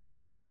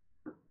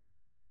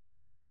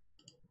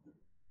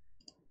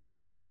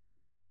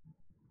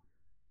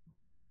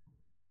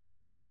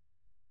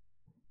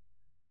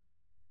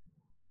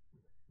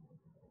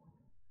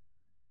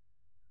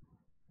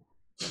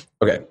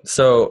 Okay,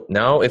 so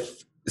now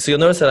you'll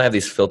notice that I have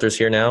these filters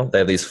here now. They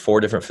have these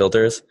 4 different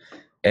filters.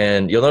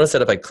 And you'll notice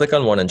that if I click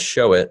on one and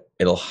show it,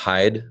 it'll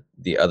hide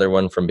the other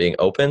one from being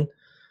open.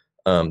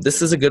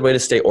 This is a good way to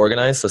stay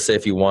organized. So say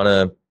if you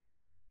want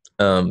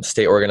to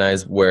stay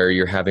organized where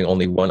you're having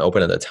only one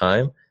open at a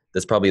time,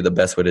 that's probably the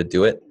best way to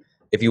do it.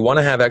 If you want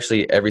to have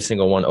actually every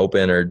single one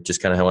open or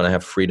just kind of want to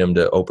have freedom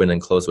to open and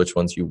close which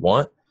ones you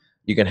want,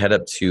 you can head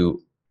up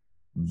to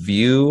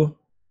View.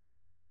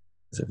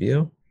 Is it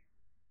View?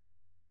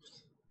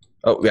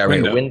 Oh, yeah,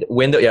 right.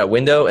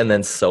 Window and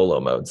then solo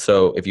mode.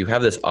 So if you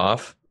have this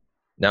off,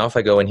 now if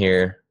I go in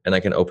here and I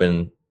can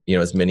open,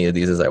 as many of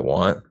these as I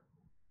want.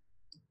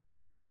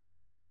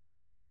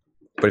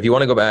 But if you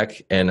want to go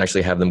back and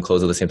actually have them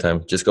close at the same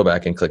time, just go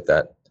back and click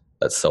that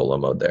solo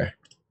mode there.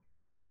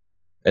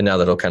 And now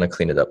that'll kind of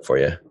clean it up for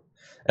you.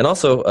 And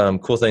also,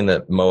 cool thing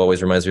that Mo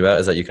always reminds me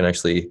about is that you can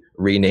actually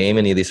rename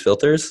any of these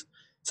filters.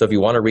 So if you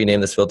want to rename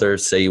this filter,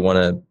 say you want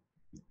to,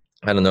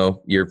 I don't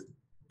know, your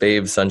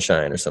Babe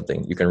Sunshine or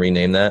something, you can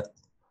rename that.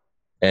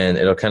 And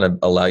it'll kind of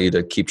allow you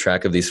to keep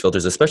track of these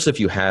filters, especially if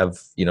you have,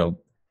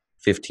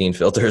 15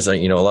 filters. A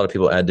lot of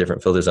people add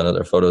different filters onto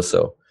their photos.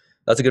 So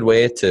that's a good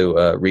way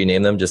to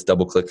rename them. Just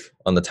double click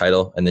on the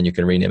title and then you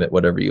can rename it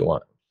whatever you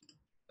want.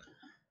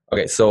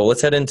 Okay, so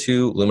let's head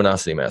into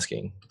luminosity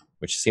masking,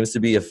 which seems to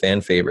be a fan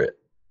favorite.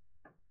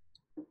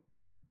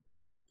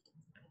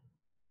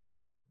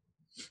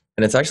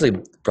 And it's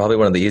actually probably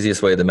one of the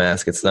easiest way to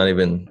mask. It's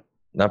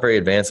not very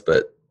advanced,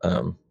 but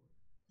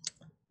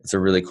it's a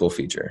really cool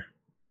feature.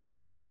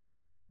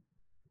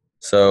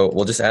 So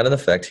we'll just add an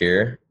effect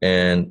here,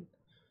 and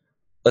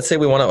let's say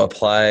we want to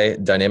apply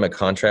dynamic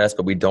contrast,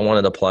 but we don't want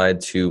it applied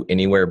to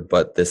anywhere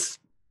but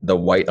the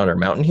white on our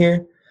mountain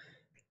here.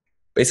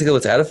 Basically,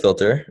 let's add a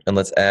filter, and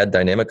let's add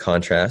dynamic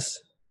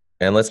contrast,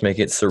 and let's make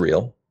it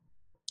surreal.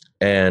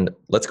 And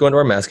let's go into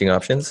our masking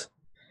options,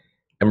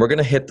 and we're going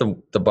to hit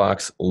the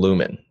box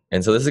lumen.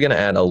 And so this is going to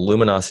add a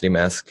luminosity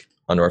mask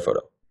onto our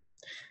photo.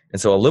 And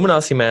so a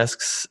luminosity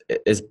mask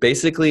is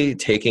basically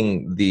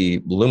taking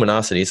the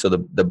luminosity, so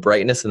the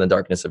brightness and the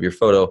darkness of your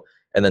photo,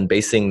 and then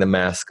basing the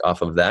mask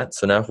off of that.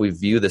 So now if we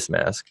view this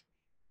mask,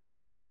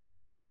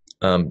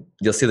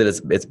 you'll see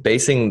that it's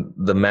basing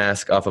the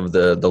mask off of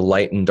the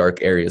light and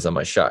dark areas on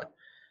my shot.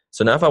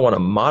 So now if I want to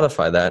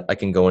modify that, I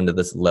can go into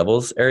this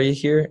levels area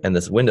here and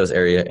this windows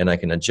area, and I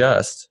can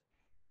adjust.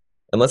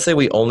 And let's say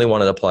we only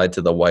want it applied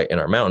to the white in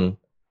our mountain.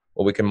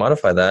 Well, we can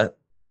modify that,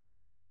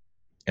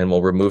 and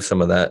we'll remove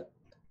some of that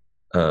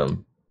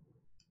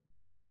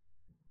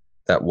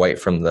that white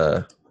from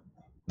the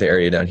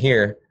area down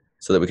here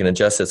so that we can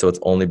adjust it so it's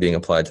only being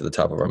applied to the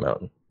top of our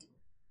mountain.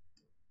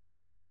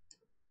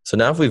 So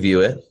now if we view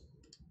it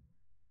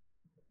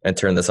and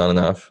turn this on and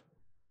off,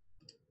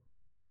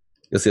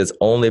 you'll see it's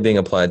only being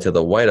applied to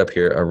the white up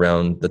here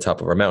around the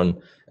top of our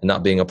mountain and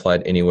not being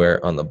applied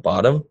anywhere on the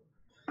bottom.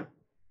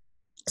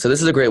 So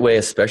this is a great way,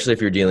 especially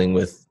if you're dealing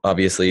with,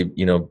 obviously,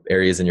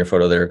 areas in your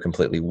photo that are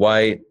completely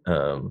white,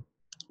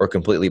 or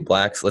completely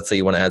black. So let's say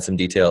you want to add some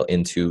detail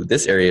into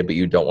this area, but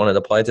you don't want it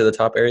applied to the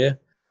top area.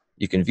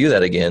 You can view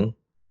that again,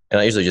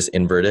 and I usually just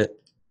invert it.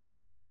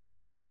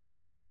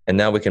 And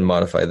now we can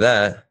modify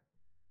that.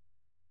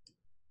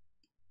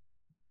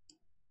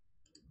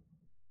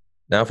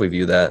 Now if we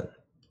view that,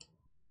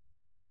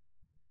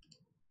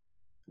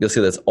 you'll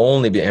see that's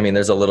only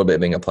there's a little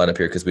bit being applied up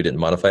here because we didn't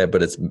modify it,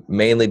 but it's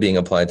mainly being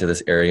applied to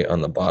this area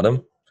on the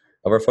bottom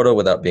of our photo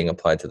without being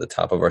applied to the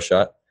top of our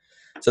shot.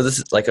 So this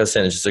is, like I was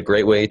saying, it's just a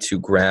great way to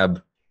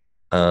grab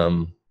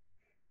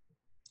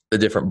the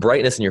different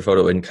brightness in your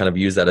photo and kind of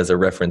use that as a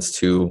reference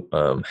to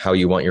how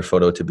you want your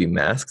photo to be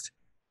masked.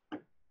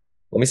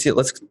 Let me see.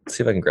 Let's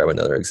see if I can grab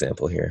another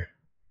example here.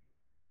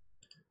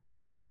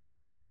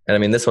 And I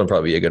mean, this one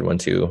probably be a good one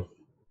too.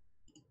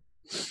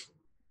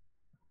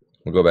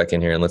 We'll go back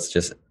in here and let's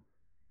just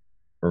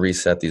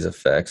reset these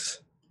effects.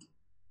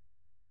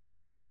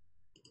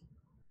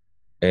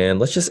 And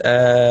let's just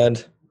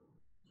add,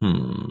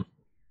 we'll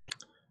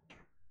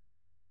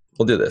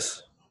do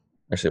this.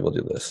 Actually, we'll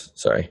do this.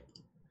 Sorry.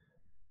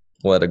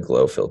 We'll add a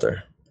glow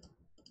filter.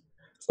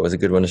 It's always a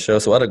good one to show.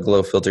 So we'll add a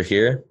glow filter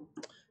here.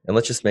 And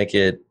let's just make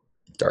it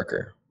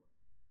darker.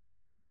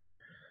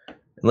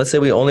 And let's say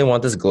we only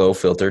want this glow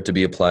filter to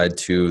be applied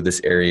to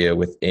this area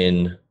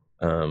within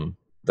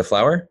the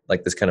flower,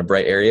 like this kind of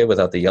bright area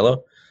without the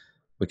yellow.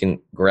 We can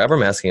grab our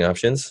masking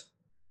options,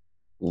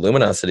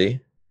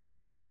 luminosity,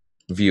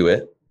 view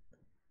it,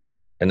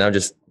 and now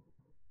just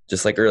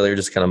like earlier,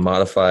 just kind of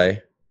modify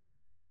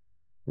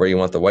where you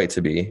want the white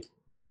to be.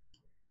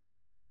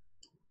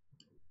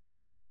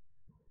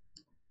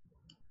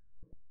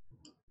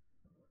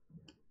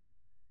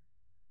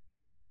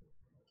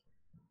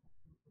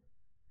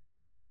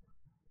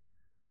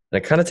 And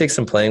it kind of takes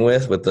some playing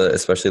with the,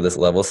 especially this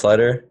level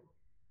slider.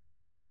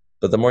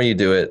 But the more you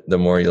do it, the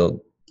more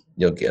you'll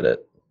get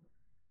it.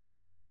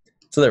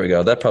 So there we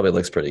go. That probably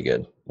looks pretty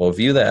good. We'll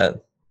view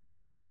that.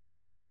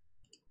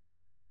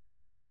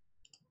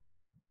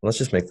 Let's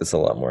just make this a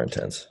lot more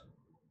intense.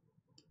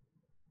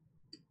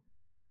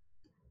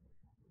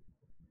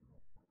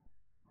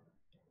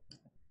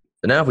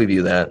 So now if we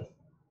view that,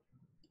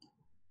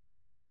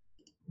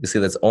 you see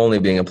that's only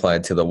being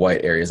applied to the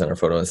white areas on our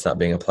photo. It's not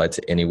being applied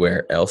to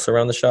anywhere else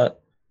around the shot.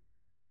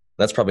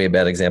 That's probably a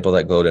bad example.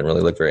 That glow didn't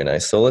really look very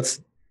nice. So let's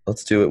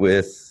do it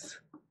with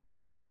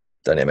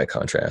dynamic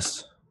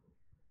contrast.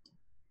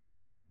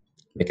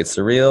 Make it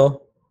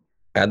surreal,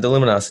 add the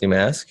luminosity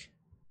mask,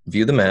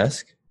 view the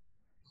mask.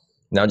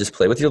 Now just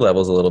play with your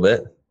levels a little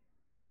bit.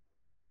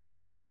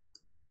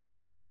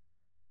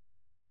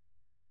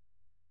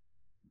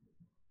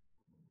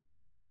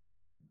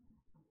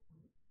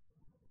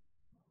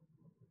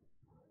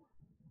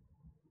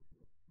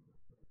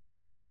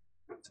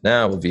 So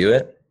now we'll view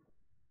it.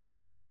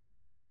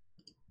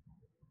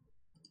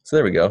 So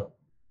there we go.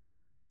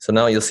 So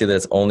now you'll see that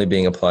it's only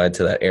being applied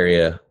to that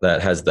area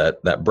that has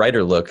that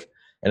brighter look,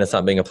 and it's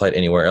not being applied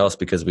anywhere else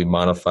because we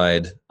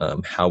modified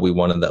how we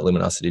wanted that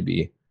luminosity to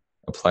be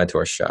applied to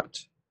our shot.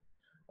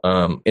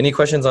 Any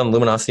questions on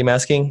luminosity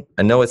masking?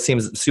 I know it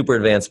seems super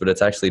advanced, but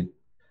it's actually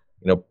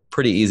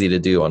pretty easy to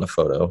do on a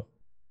photo.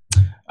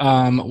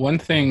 One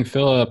thing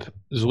Philip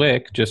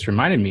Zwick just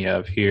reminded me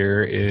of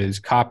here is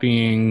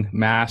copying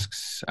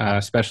masks,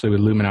 especially with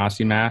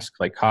luminosity mask,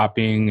 like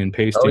copying and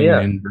pasting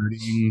and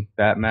inverting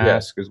that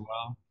mask as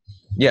well.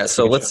 Yeah,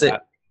 so let's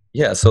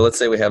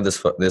say we have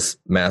this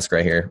mask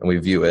right here and we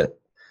view it.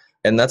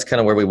 And that's kind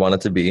of where we want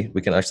it to be.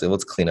 We can actually,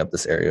 let's clean up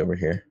this area over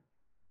here.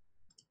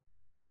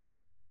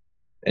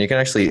 And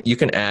you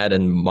can add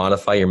and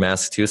modify your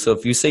mask too. So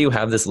if you say you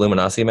have this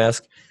luminosity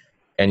mask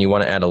and you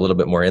want to add a little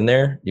bit more in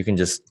there, you can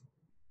just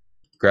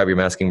grab your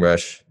masking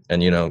brush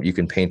and you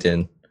can paint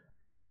in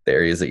the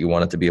areas that you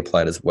want it to be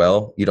applied as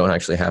well. You don't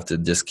actually have to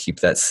just keep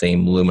that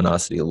same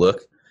luminosity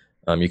look.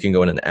 You can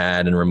go in and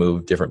add and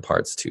remove different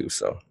parts too.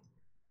 So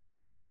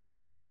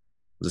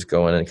we'll just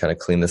go in and kind of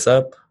clean this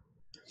up.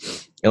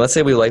 And let's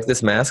say we like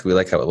this mask, we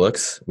like how it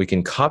looks. We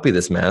can copy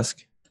this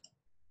mask.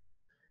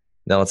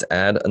 Now let's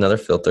add another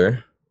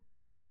filter.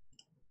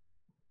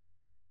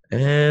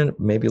 And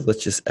maybe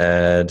let's just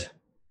add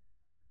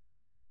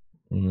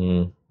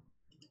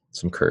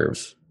some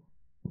curves.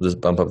 We'll just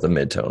bump up the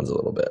midtones a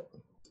little bit.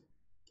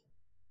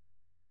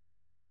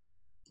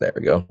 There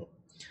we go.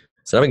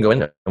 So now we can go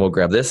in and we'll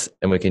grab this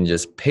and we can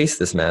just paste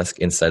this mask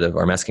inside of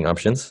our masking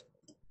options.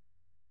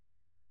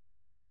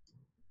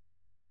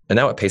 And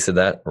now it pasted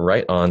that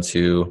right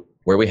onto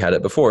where we had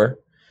it before.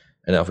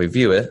 And now if we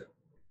view it,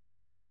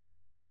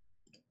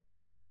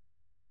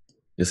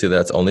 you'll see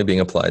that it's only being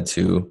applied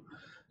to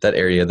that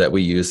area that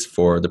we used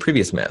for the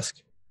previous mask.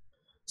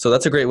 So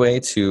that's a great way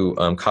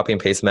to copy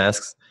and paste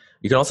masks.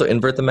 You can also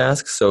invert the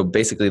mask. So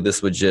basically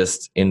this would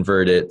just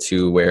invert it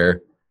to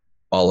where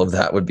all of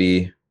that would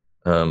be,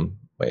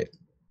 wait,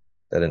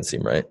 that didn't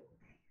seem right.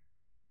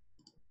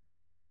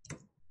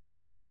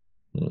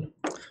 Well,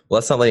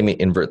 that's not letting me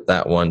invert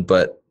that one,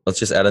 but let's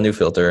just add a new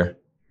filter.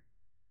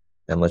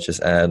 And let's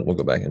just add, we'll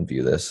go back and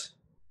view this.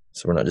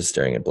 So we're not just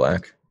staring at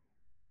black.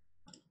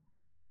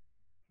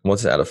 We'll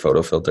just add a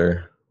photo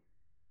filter.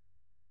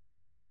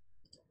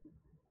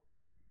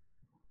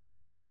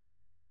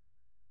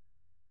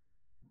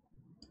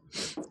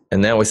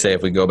 And now we say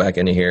if we go back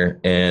into here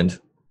and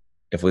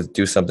if we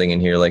do something in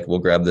here, like we'll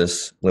grab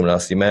this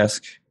luminosity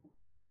mask,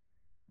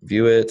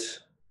 view it.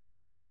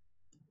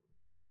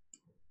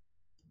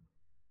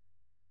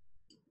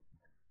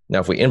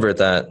 Now if we invert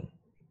that,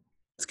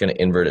 it's going to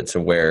invert it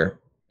to where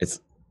it's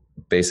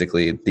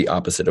basically the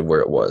opposite of where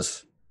it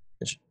was.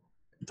 It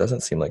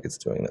doesn't seem like it's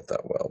doing it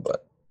that well,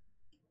 but.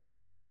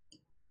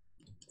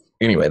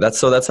 anyway,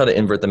 that's how to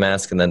invert the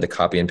mask and then to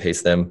copy and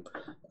paste them.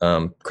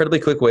 Incredibly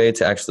quick way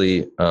to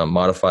actually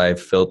modify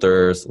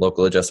filters,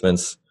 local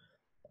adjustments.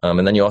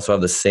 And then you also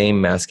have the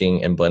same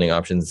masking and blending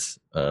options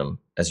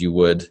as you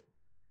would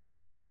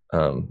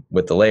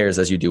with the layers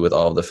as you do with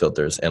all of the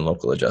filters and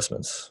local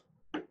adjustments.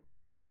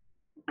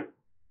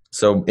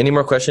 So any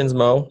more questions,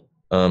 Mo?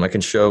 I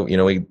can show,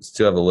 we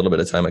still have a little bit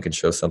of time. I can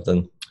show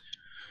something.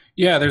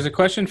 Yeah, there's a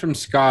question from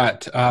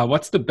Scott.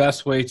 What's the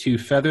best way to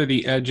feather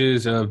the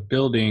edges of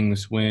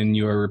buildings when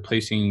you are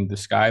replacing the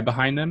sky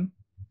behind them?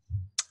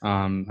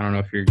 I don't know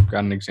if you've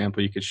got an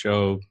example you could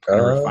show,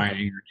 kind of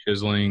refining or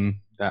chiseling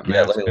that mask.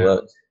 Yeah, let me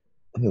look.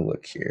 Let me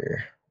look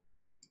here.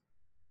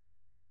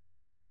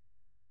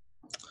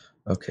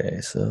 Okay,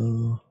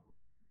 so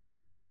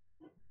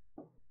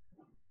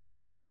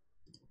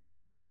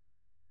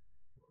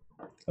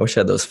I wish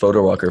I had those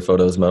photo walker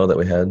photos, Mo, that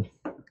we had.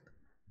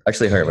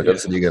 Actually, here we go.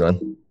 This will be a good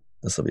one.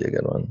 This will be a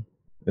good one.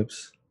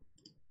 Oops.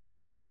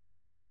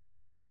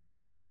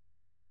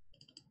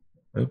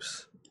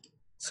 Oops.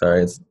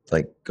 Sorry, it's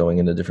like going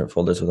into different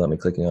folders without me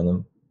clicking on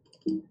them.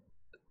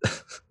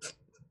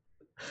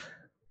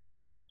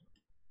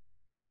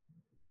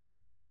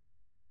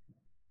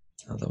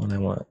 Not the one I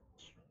want.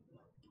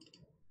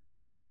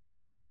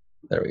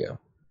 There we go.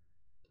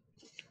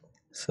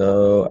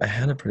 So I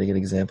had a pretty good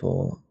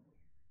example.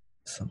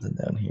 Something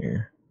down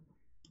here.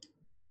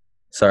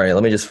 Sorry,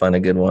 let me just find a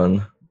good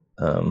one.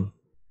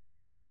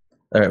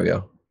 There we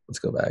go. Let's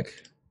go back.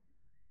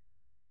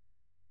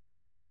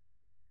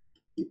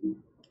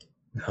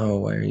 Oh,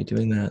 why are you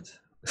doing that?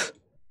 You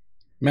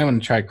might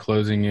want to try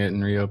closing it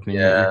and reopening it.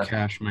 Your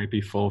cache might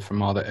be full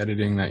from all the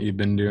editing that you've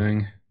been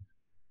doing.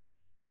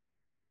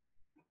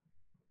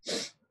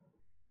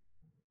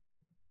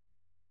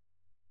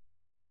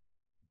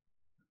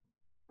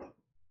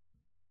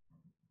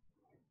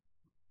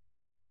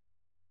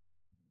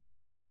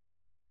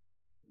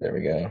 There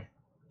we go.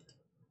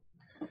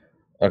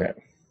 Okay.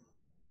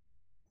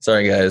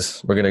 Sorry,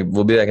 guys.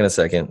 We'll be back in a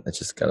second. I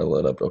just gotta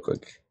load up real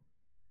quick.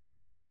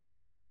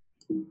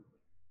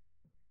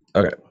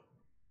 Okay.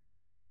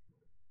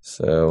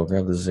 So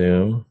grab the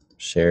zoom,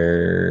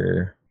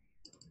 share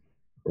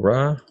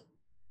raw.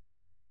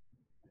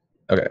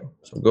 Okay,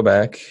 so we'll go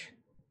back.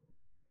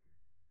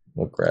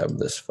 We'll grab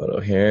this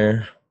photo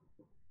here.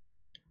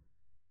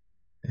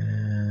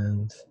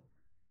 And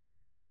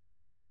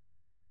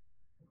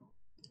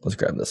let's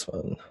grab this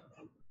one.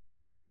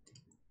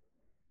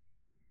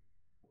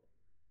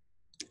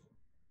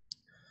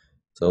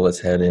 So let's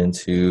head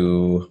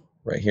into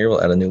right here.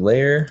 We'll add a new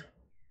layer.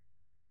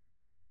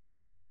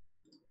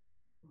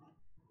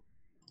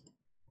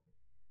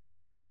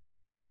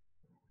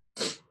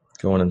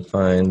 Go in and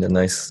find a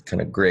nice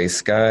kind of gray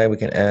sky we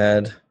can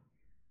add.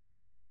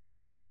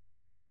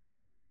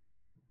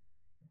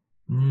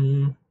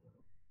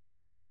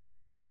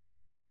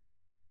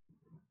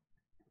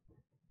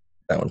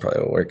 That one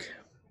probably will work.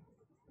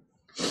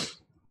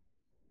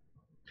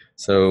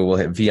 So we'll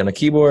hit V on a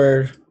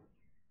keyboard,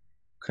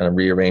 kind of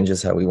rearrange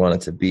this how we want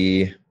it to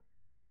be.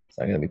 It's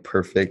not going to be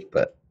perfect,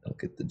 but it'll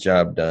get the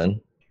job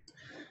done.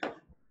 Put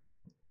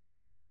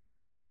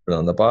it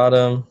on the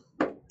bottom.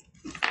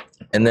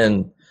 And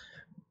then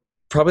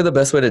probably the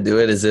best way to do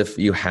it is if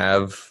you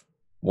have,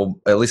 well,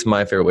 at least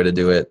my favorite way to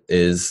do it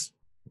is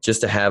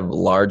just to have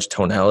large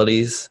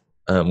tonalities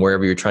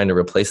wherever you're trying to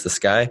replace the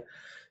sky.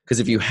 Because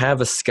if you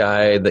have a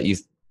sky that you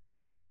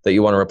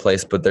want to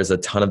replace, but there's a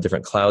ton of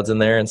different clouds in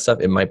there and stuff,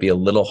 it might be a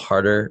little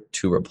harder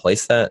to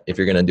replace that if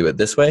you're going to do it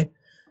this way.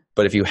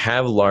 But if you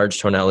have large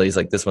tonalities,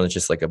 like this one is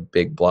just like a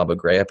big blob of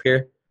gray up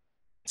here.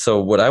 So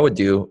what I would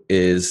do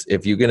is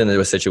if you get into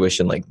a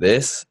situation like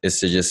this, is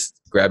to just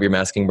grab your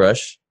masking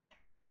brush,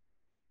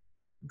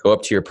 go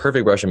up to your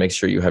perfect brush and make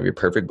sure you have your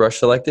perfect brush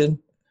selected.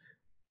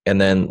 And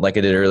then, like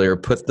I did earlier,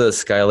 put the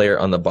sky layer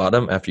on the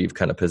bottom after you've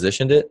kind of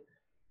positioned it.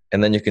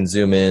 And then you can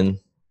zoom in.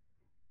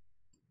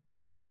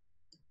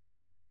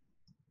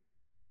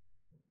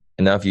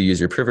 And now if you use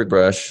your perfect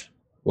brush,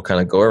 we'll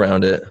kind of go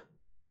around it.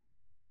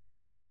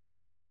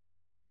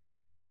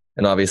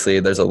 And obviously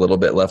there's a little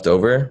bit left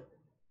over.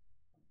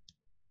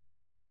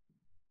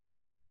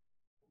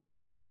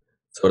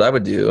 So what I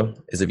would do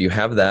is if you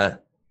have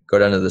that, go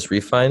down to this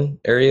refine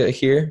area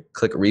here,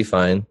 click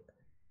refine,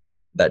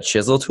 that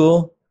chisel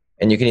tool,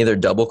 and you can either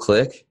double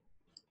click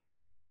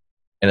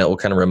and it will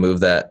kind of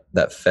remove that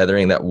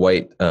feathering, that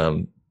white,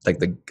 like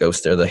the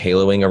ghost or the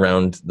haloing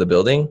around the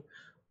building,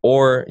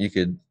 or you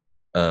could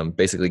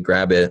basically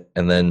grab it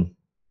and then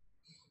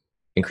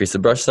increase the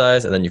brush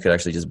size, and then you could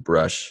actually just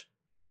brush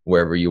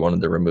wherever you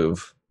wanted to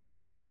remove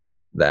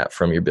that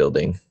from your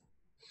building.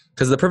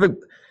 Because the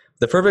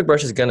perfect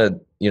brush is gonna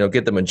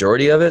get the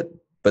majority of it,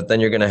 but then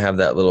you're gonna have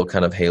that little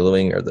kind of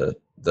haloing or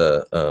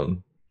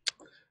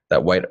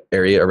that white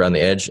area around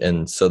the edge,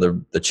 and so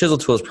the chisel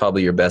tool is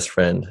probably your best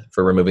friend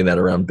for removing that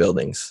around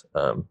buildings.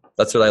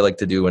 That's what I like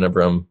to do whenever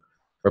I'm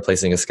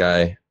replacing a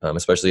sky,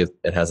 especially if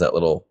it has that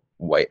little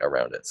white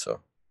around it.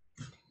 So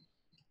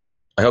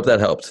I hope that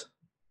helped.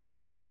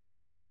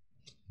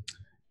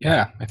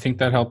 Yeah, I think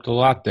that helped a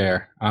lot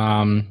there.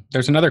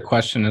 There's another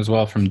question as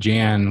well from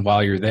Jan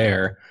while you're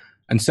there.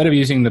 Instead of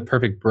using the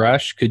perfect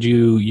brush, could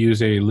you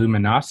use a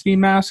luminosity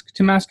mask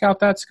to mask out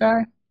that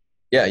sky?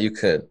 Yeah, you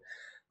could.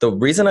 The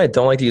reason I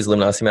don't like to use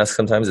luminosity masks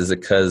sometimes is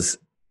because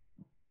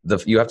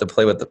you have to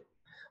play with the.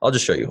 I'll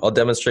just show you. I'll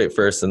demonstrate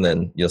first, and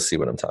then you'll see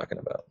what I'm talking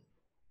about.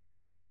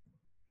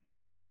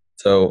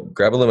 So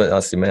grab a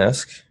luminosity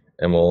mask,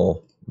 and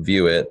we'll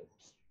view it,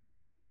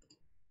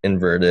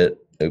 invert it.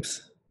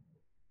 Oops.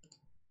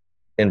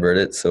 Invert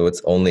it so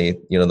it's only,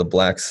 the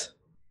blacks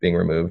being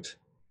removed.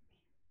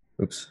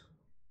 Oops.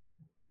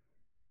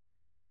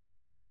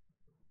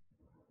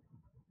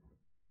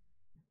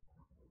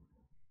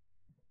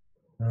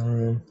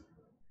 Um,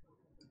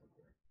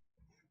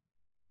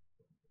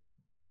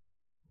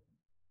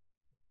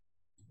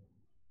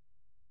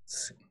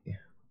 let's see.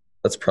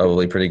 That's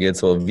probably pretty good.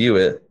 So we'll view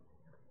it,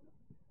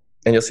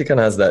 and you'll see it kind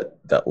of has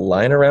that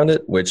line around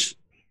it, which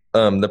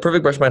the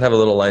perfect brush might have a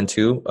little line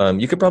too.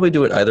 You could probably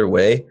do it either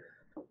way.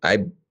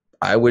 I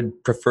I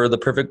would prefer the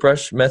perfect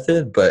brush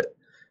method, but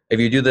if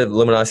you do the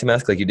luminosity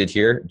mask like you did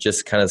here,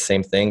 just kind of the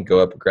same thing. Go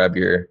up, grab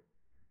your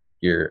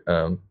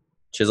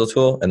chisel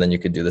tool, and then you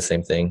could do the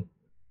same thing,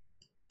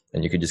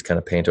 and you could just kind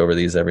of paint over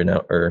these every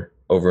now or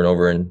over and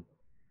over and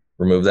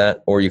remove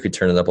that, or you could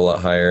turn it up a lot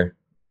higher,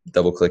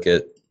 double click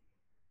it,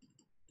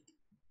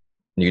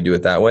 and you could do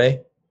it that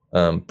way.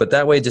 But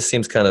that way just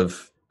seems kind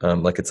of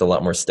like it's a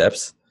lot more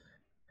steps.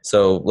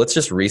 So let's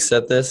just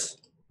reset this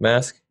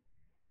mask,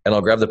 and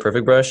I'll grab the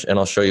perfect brush, and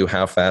I'll show you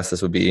how fast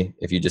this would be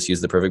if you just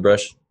use the perfect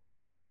brush.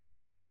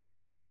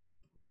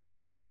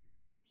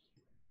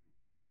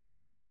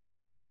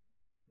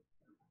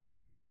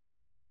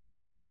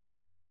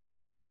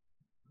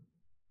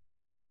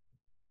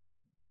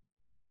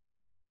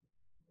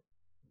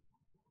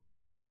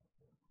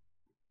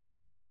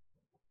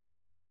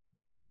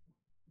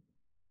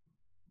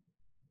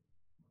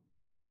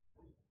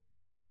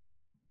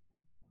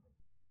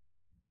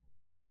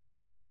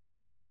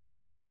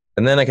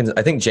 And then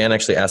I think Jan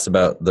actually asked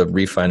about the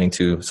refining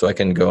too, so I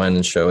can go in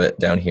and show it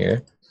down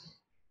here.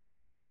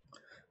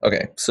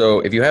 Okay,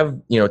 so if you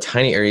have,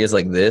 tiny areas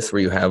like this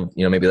where you have,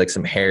 maybe like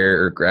some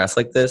hair or grass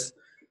like this,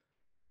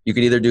 you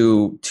could either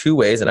do two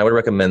ways, and I would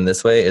recommend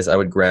this way is I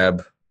would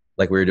grab,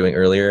 like we were doing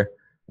earlier,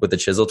 with the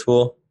chisel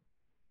tool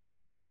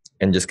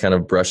and just kind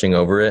of brushing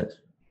over it.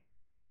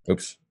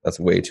 Oops, that's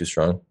way too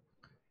strong.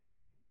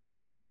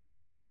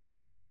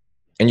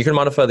 And you can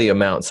modify the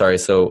amount, sorry.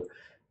 So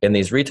in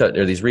these retouch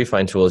or these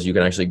refine tools, you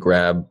can actually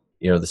grab,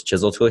 this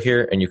chisel tool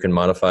here, and you can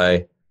modify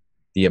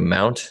the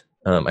amount.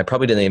 I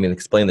probably didn't even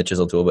explain the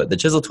chisel tool, but the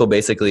chisel tool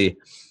basically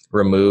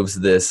removes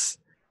this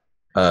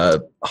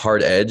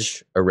hard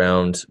edge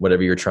around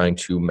whatever you're trying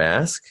to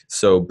mask.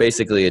 So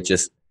basically it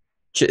just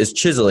is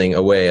chiseling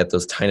away at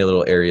those tiny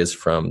little areas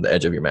from the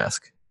edge of your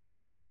mask.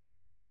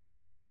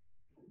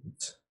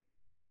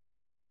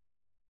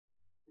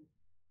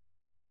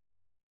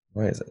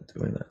 Why is it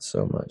doing that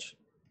so much?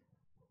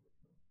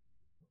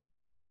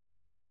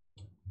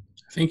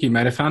 I think you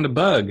might have found a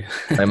bug.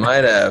 I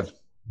might have.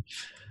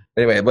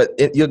 Anyway, but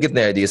you'll get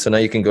the idea. So now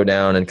you can go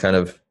down and kind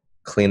of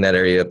clean that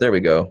area up. There we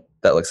go.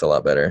 That looks a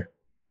lot better.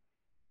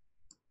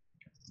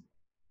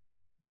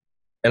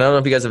 And I don't know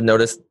if you guys have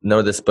noticed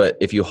this, but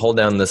if you hold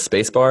down the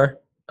space bar,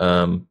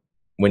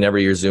 whenever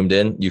you're zoomed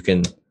in, you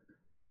can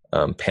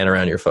pan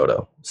around your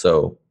photo.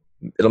 So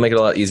it'll make it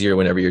a lot easier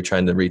whenever you're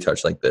trying to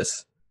retouch like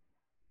this.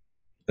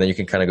 And then you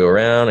can kind of go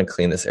around and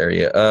clean this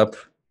area up.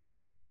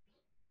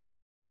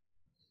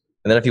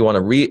 And then if you want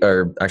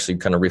to actually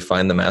kind of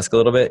refine the mask a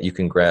little bit, you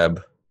can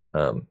grab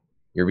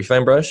your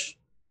refine brush.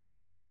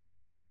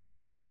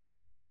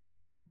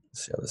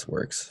 Let's see how this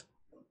works.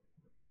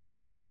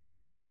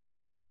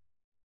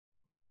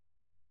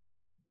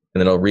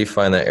 And then it'll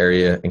refine that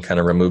area and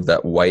kind of remove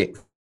that white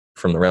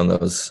from around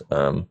those,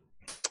 the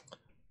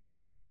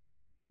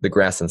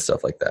grass and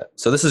stuff like that.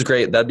 So this is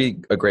great. That'd be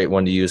a great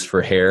one to use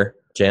for hair,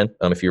 Jan,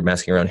 if you're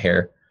masking around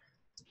hair.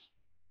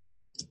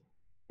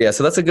 Yeah,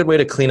 so that's a good way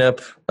to clean up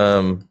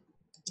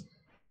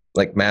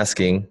like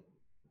masking.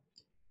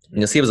 And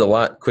you'll see it was a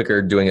lot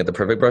quicker doing it the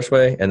perfect brush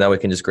way. And now we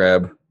can just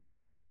grab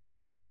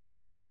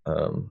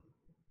the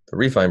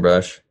refine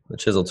brush, the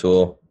chisel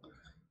tool,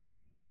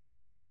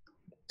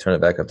 turn it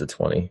back up to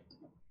 20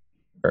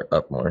 or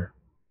up more.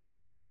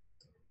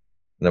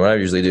 And then what I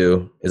usually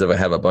do is if I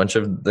have a bunch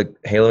of the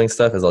haloing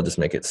stuff is I'll just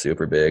make it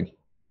super big.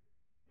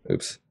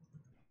 Oops.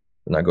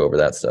 And not go over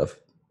that stuff.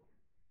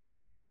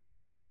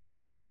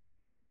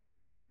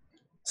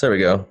 So there we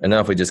go. And now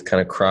if we just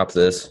kind of crop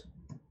this.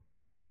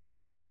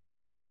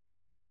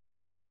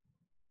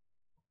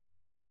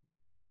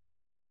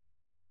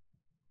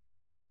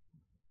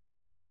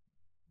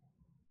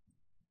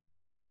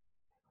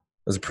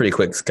 It was a pretty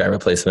quick sky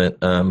replacement.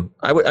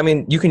 I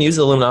mean, you can use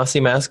the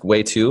luminosity mask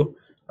way too.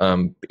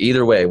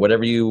 Either way,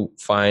 whatever you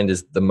find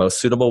is the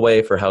most suitable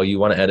way for how you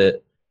want to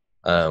edit,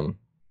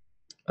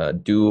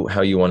 do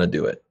how you want to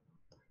do it.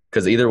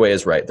 Because either way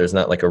is right. There's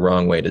not like a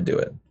wrong way to do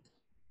it.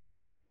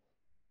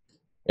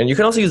 And you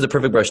can also use the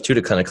perfect brush too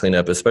to kind of clean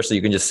up, especially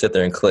you can just sit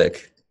there and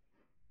click.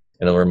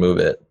 and it'll remove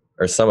it,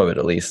 or some of it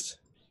at least.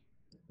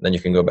 Then you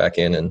can go back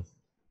in and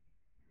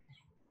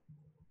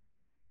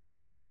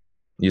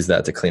use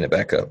that to clean it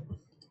back up.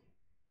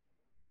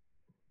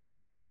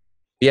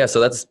 Yeah,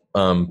 so that's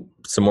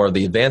some more of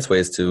the advanced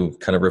ways to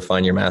kind of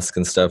refine your mask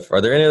and stuff.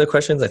 Are there any other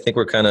questions? I think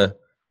we're kind of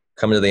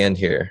coming to the end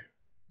here.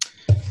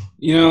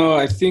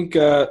 I think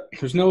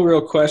there's no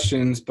real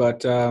questions,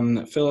 but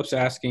Philip's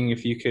asking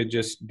if you could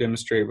just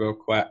demonstrate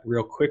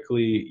real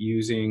quickly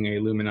using a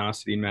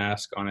luminosity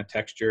mask on a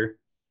texture,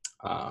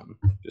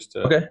 just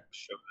to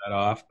show that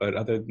off. But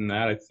other than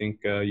that, I think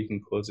you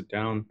can close it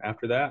down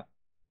after that.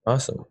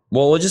 Awesome.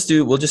 Well, we'll just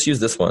use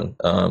this one,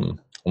 and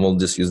we'll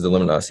just use the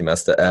luminosity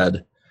mask to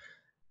add.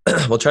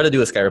 We'll try to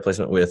do a sky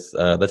replacement with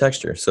the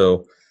texture.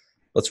 So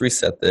let's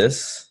reset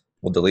this.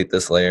 We'll delete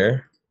this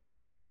layer.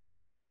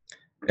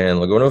 And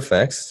we'll go into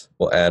effects.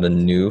 We'll add a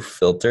new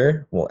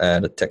filter. We'll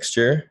add a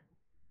texture.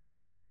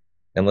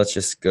 And let's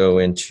just go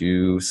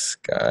into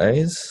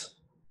skies.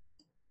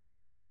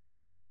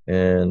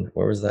 And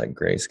where was that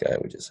gray sky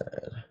we just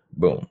had?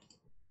 Boom.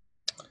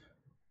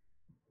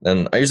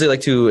 And I usually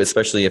like to,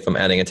 especially if I'm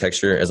adding a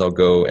texture, is I'll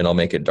go and I'll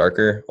make it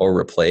darker or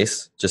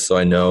replace, just so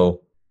I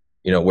know,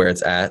 where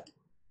it's at.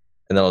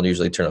 And then I'll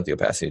usually turn up the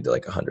opacity to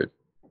like 100.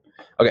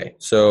 Okay,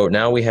 so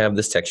now we have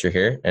this texture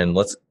here, and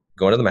let's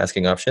go into the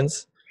masking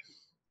options.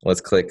 Let's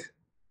click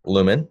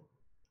Lumen.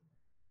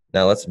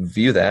 Now let's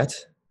view that,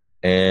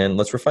 and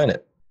let's refine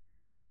it.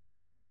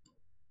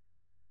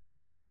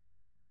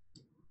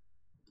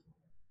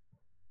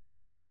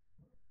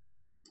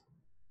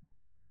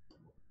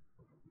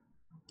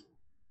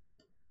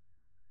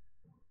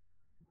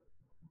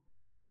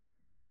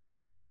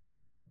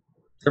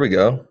 There we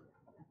go.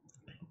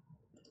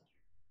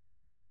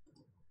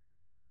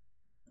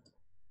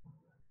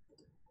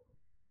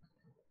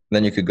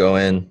 Then you could go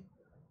in.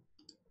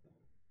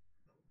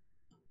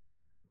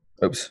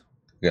 Oops.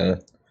 There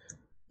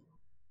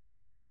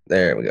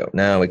we go.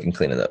 Now we can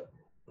clean it up.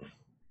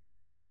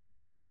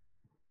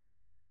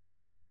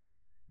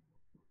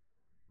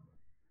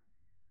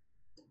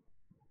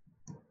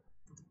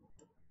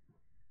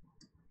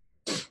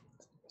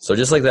 So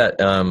just like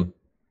that,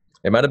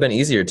 it might have been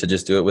easier to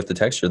just do it with the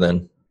texture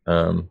then.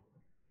 So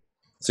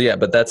yeah,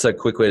 but that's a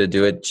quick way to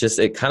do it.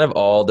 It kind of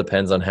all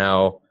depends on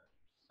how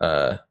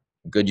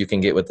good you can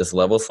get with this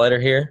level slider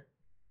here.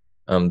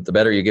 The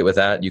better you get with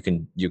that, you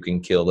can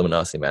kill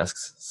luminosity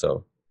masks.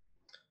 So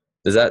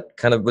was that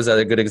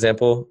a good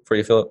example for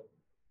you, Philip?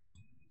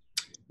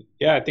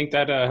 Yeah, I think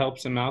that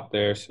helps him out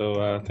there.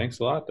 So thanks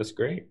a lot. That's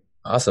great.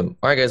 Awesome.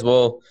 All right, guys.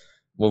 We'll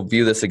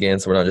view this again,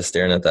 so we're not just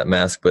staring at that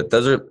mask. But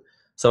those are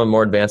some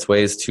more advanced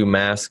ways to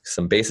mask,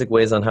 some basic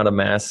ways on how to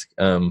mask.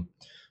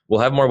 We'll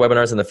have more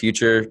webinars in the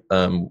future.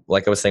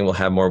 Like I was saying, we'll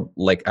have more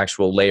like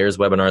actual layers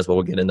webinars where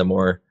we'll get into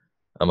more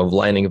of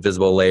lining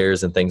visible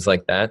layers and things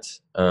like that.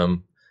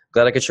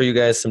 Glad I could show you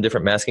guys some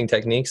different masking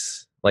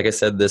techniques. Like I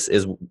said, this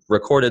is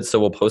recorded, so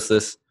we'll post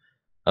this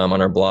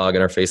on our blog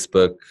and our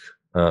Facebook.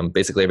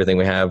 Basically everything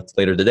we have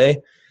later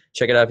today.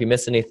 Check it out if you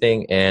missed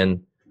anything.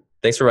 And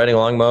thanks for riding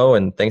along, Mo,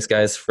 and thanks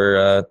guys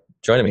for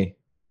joining me.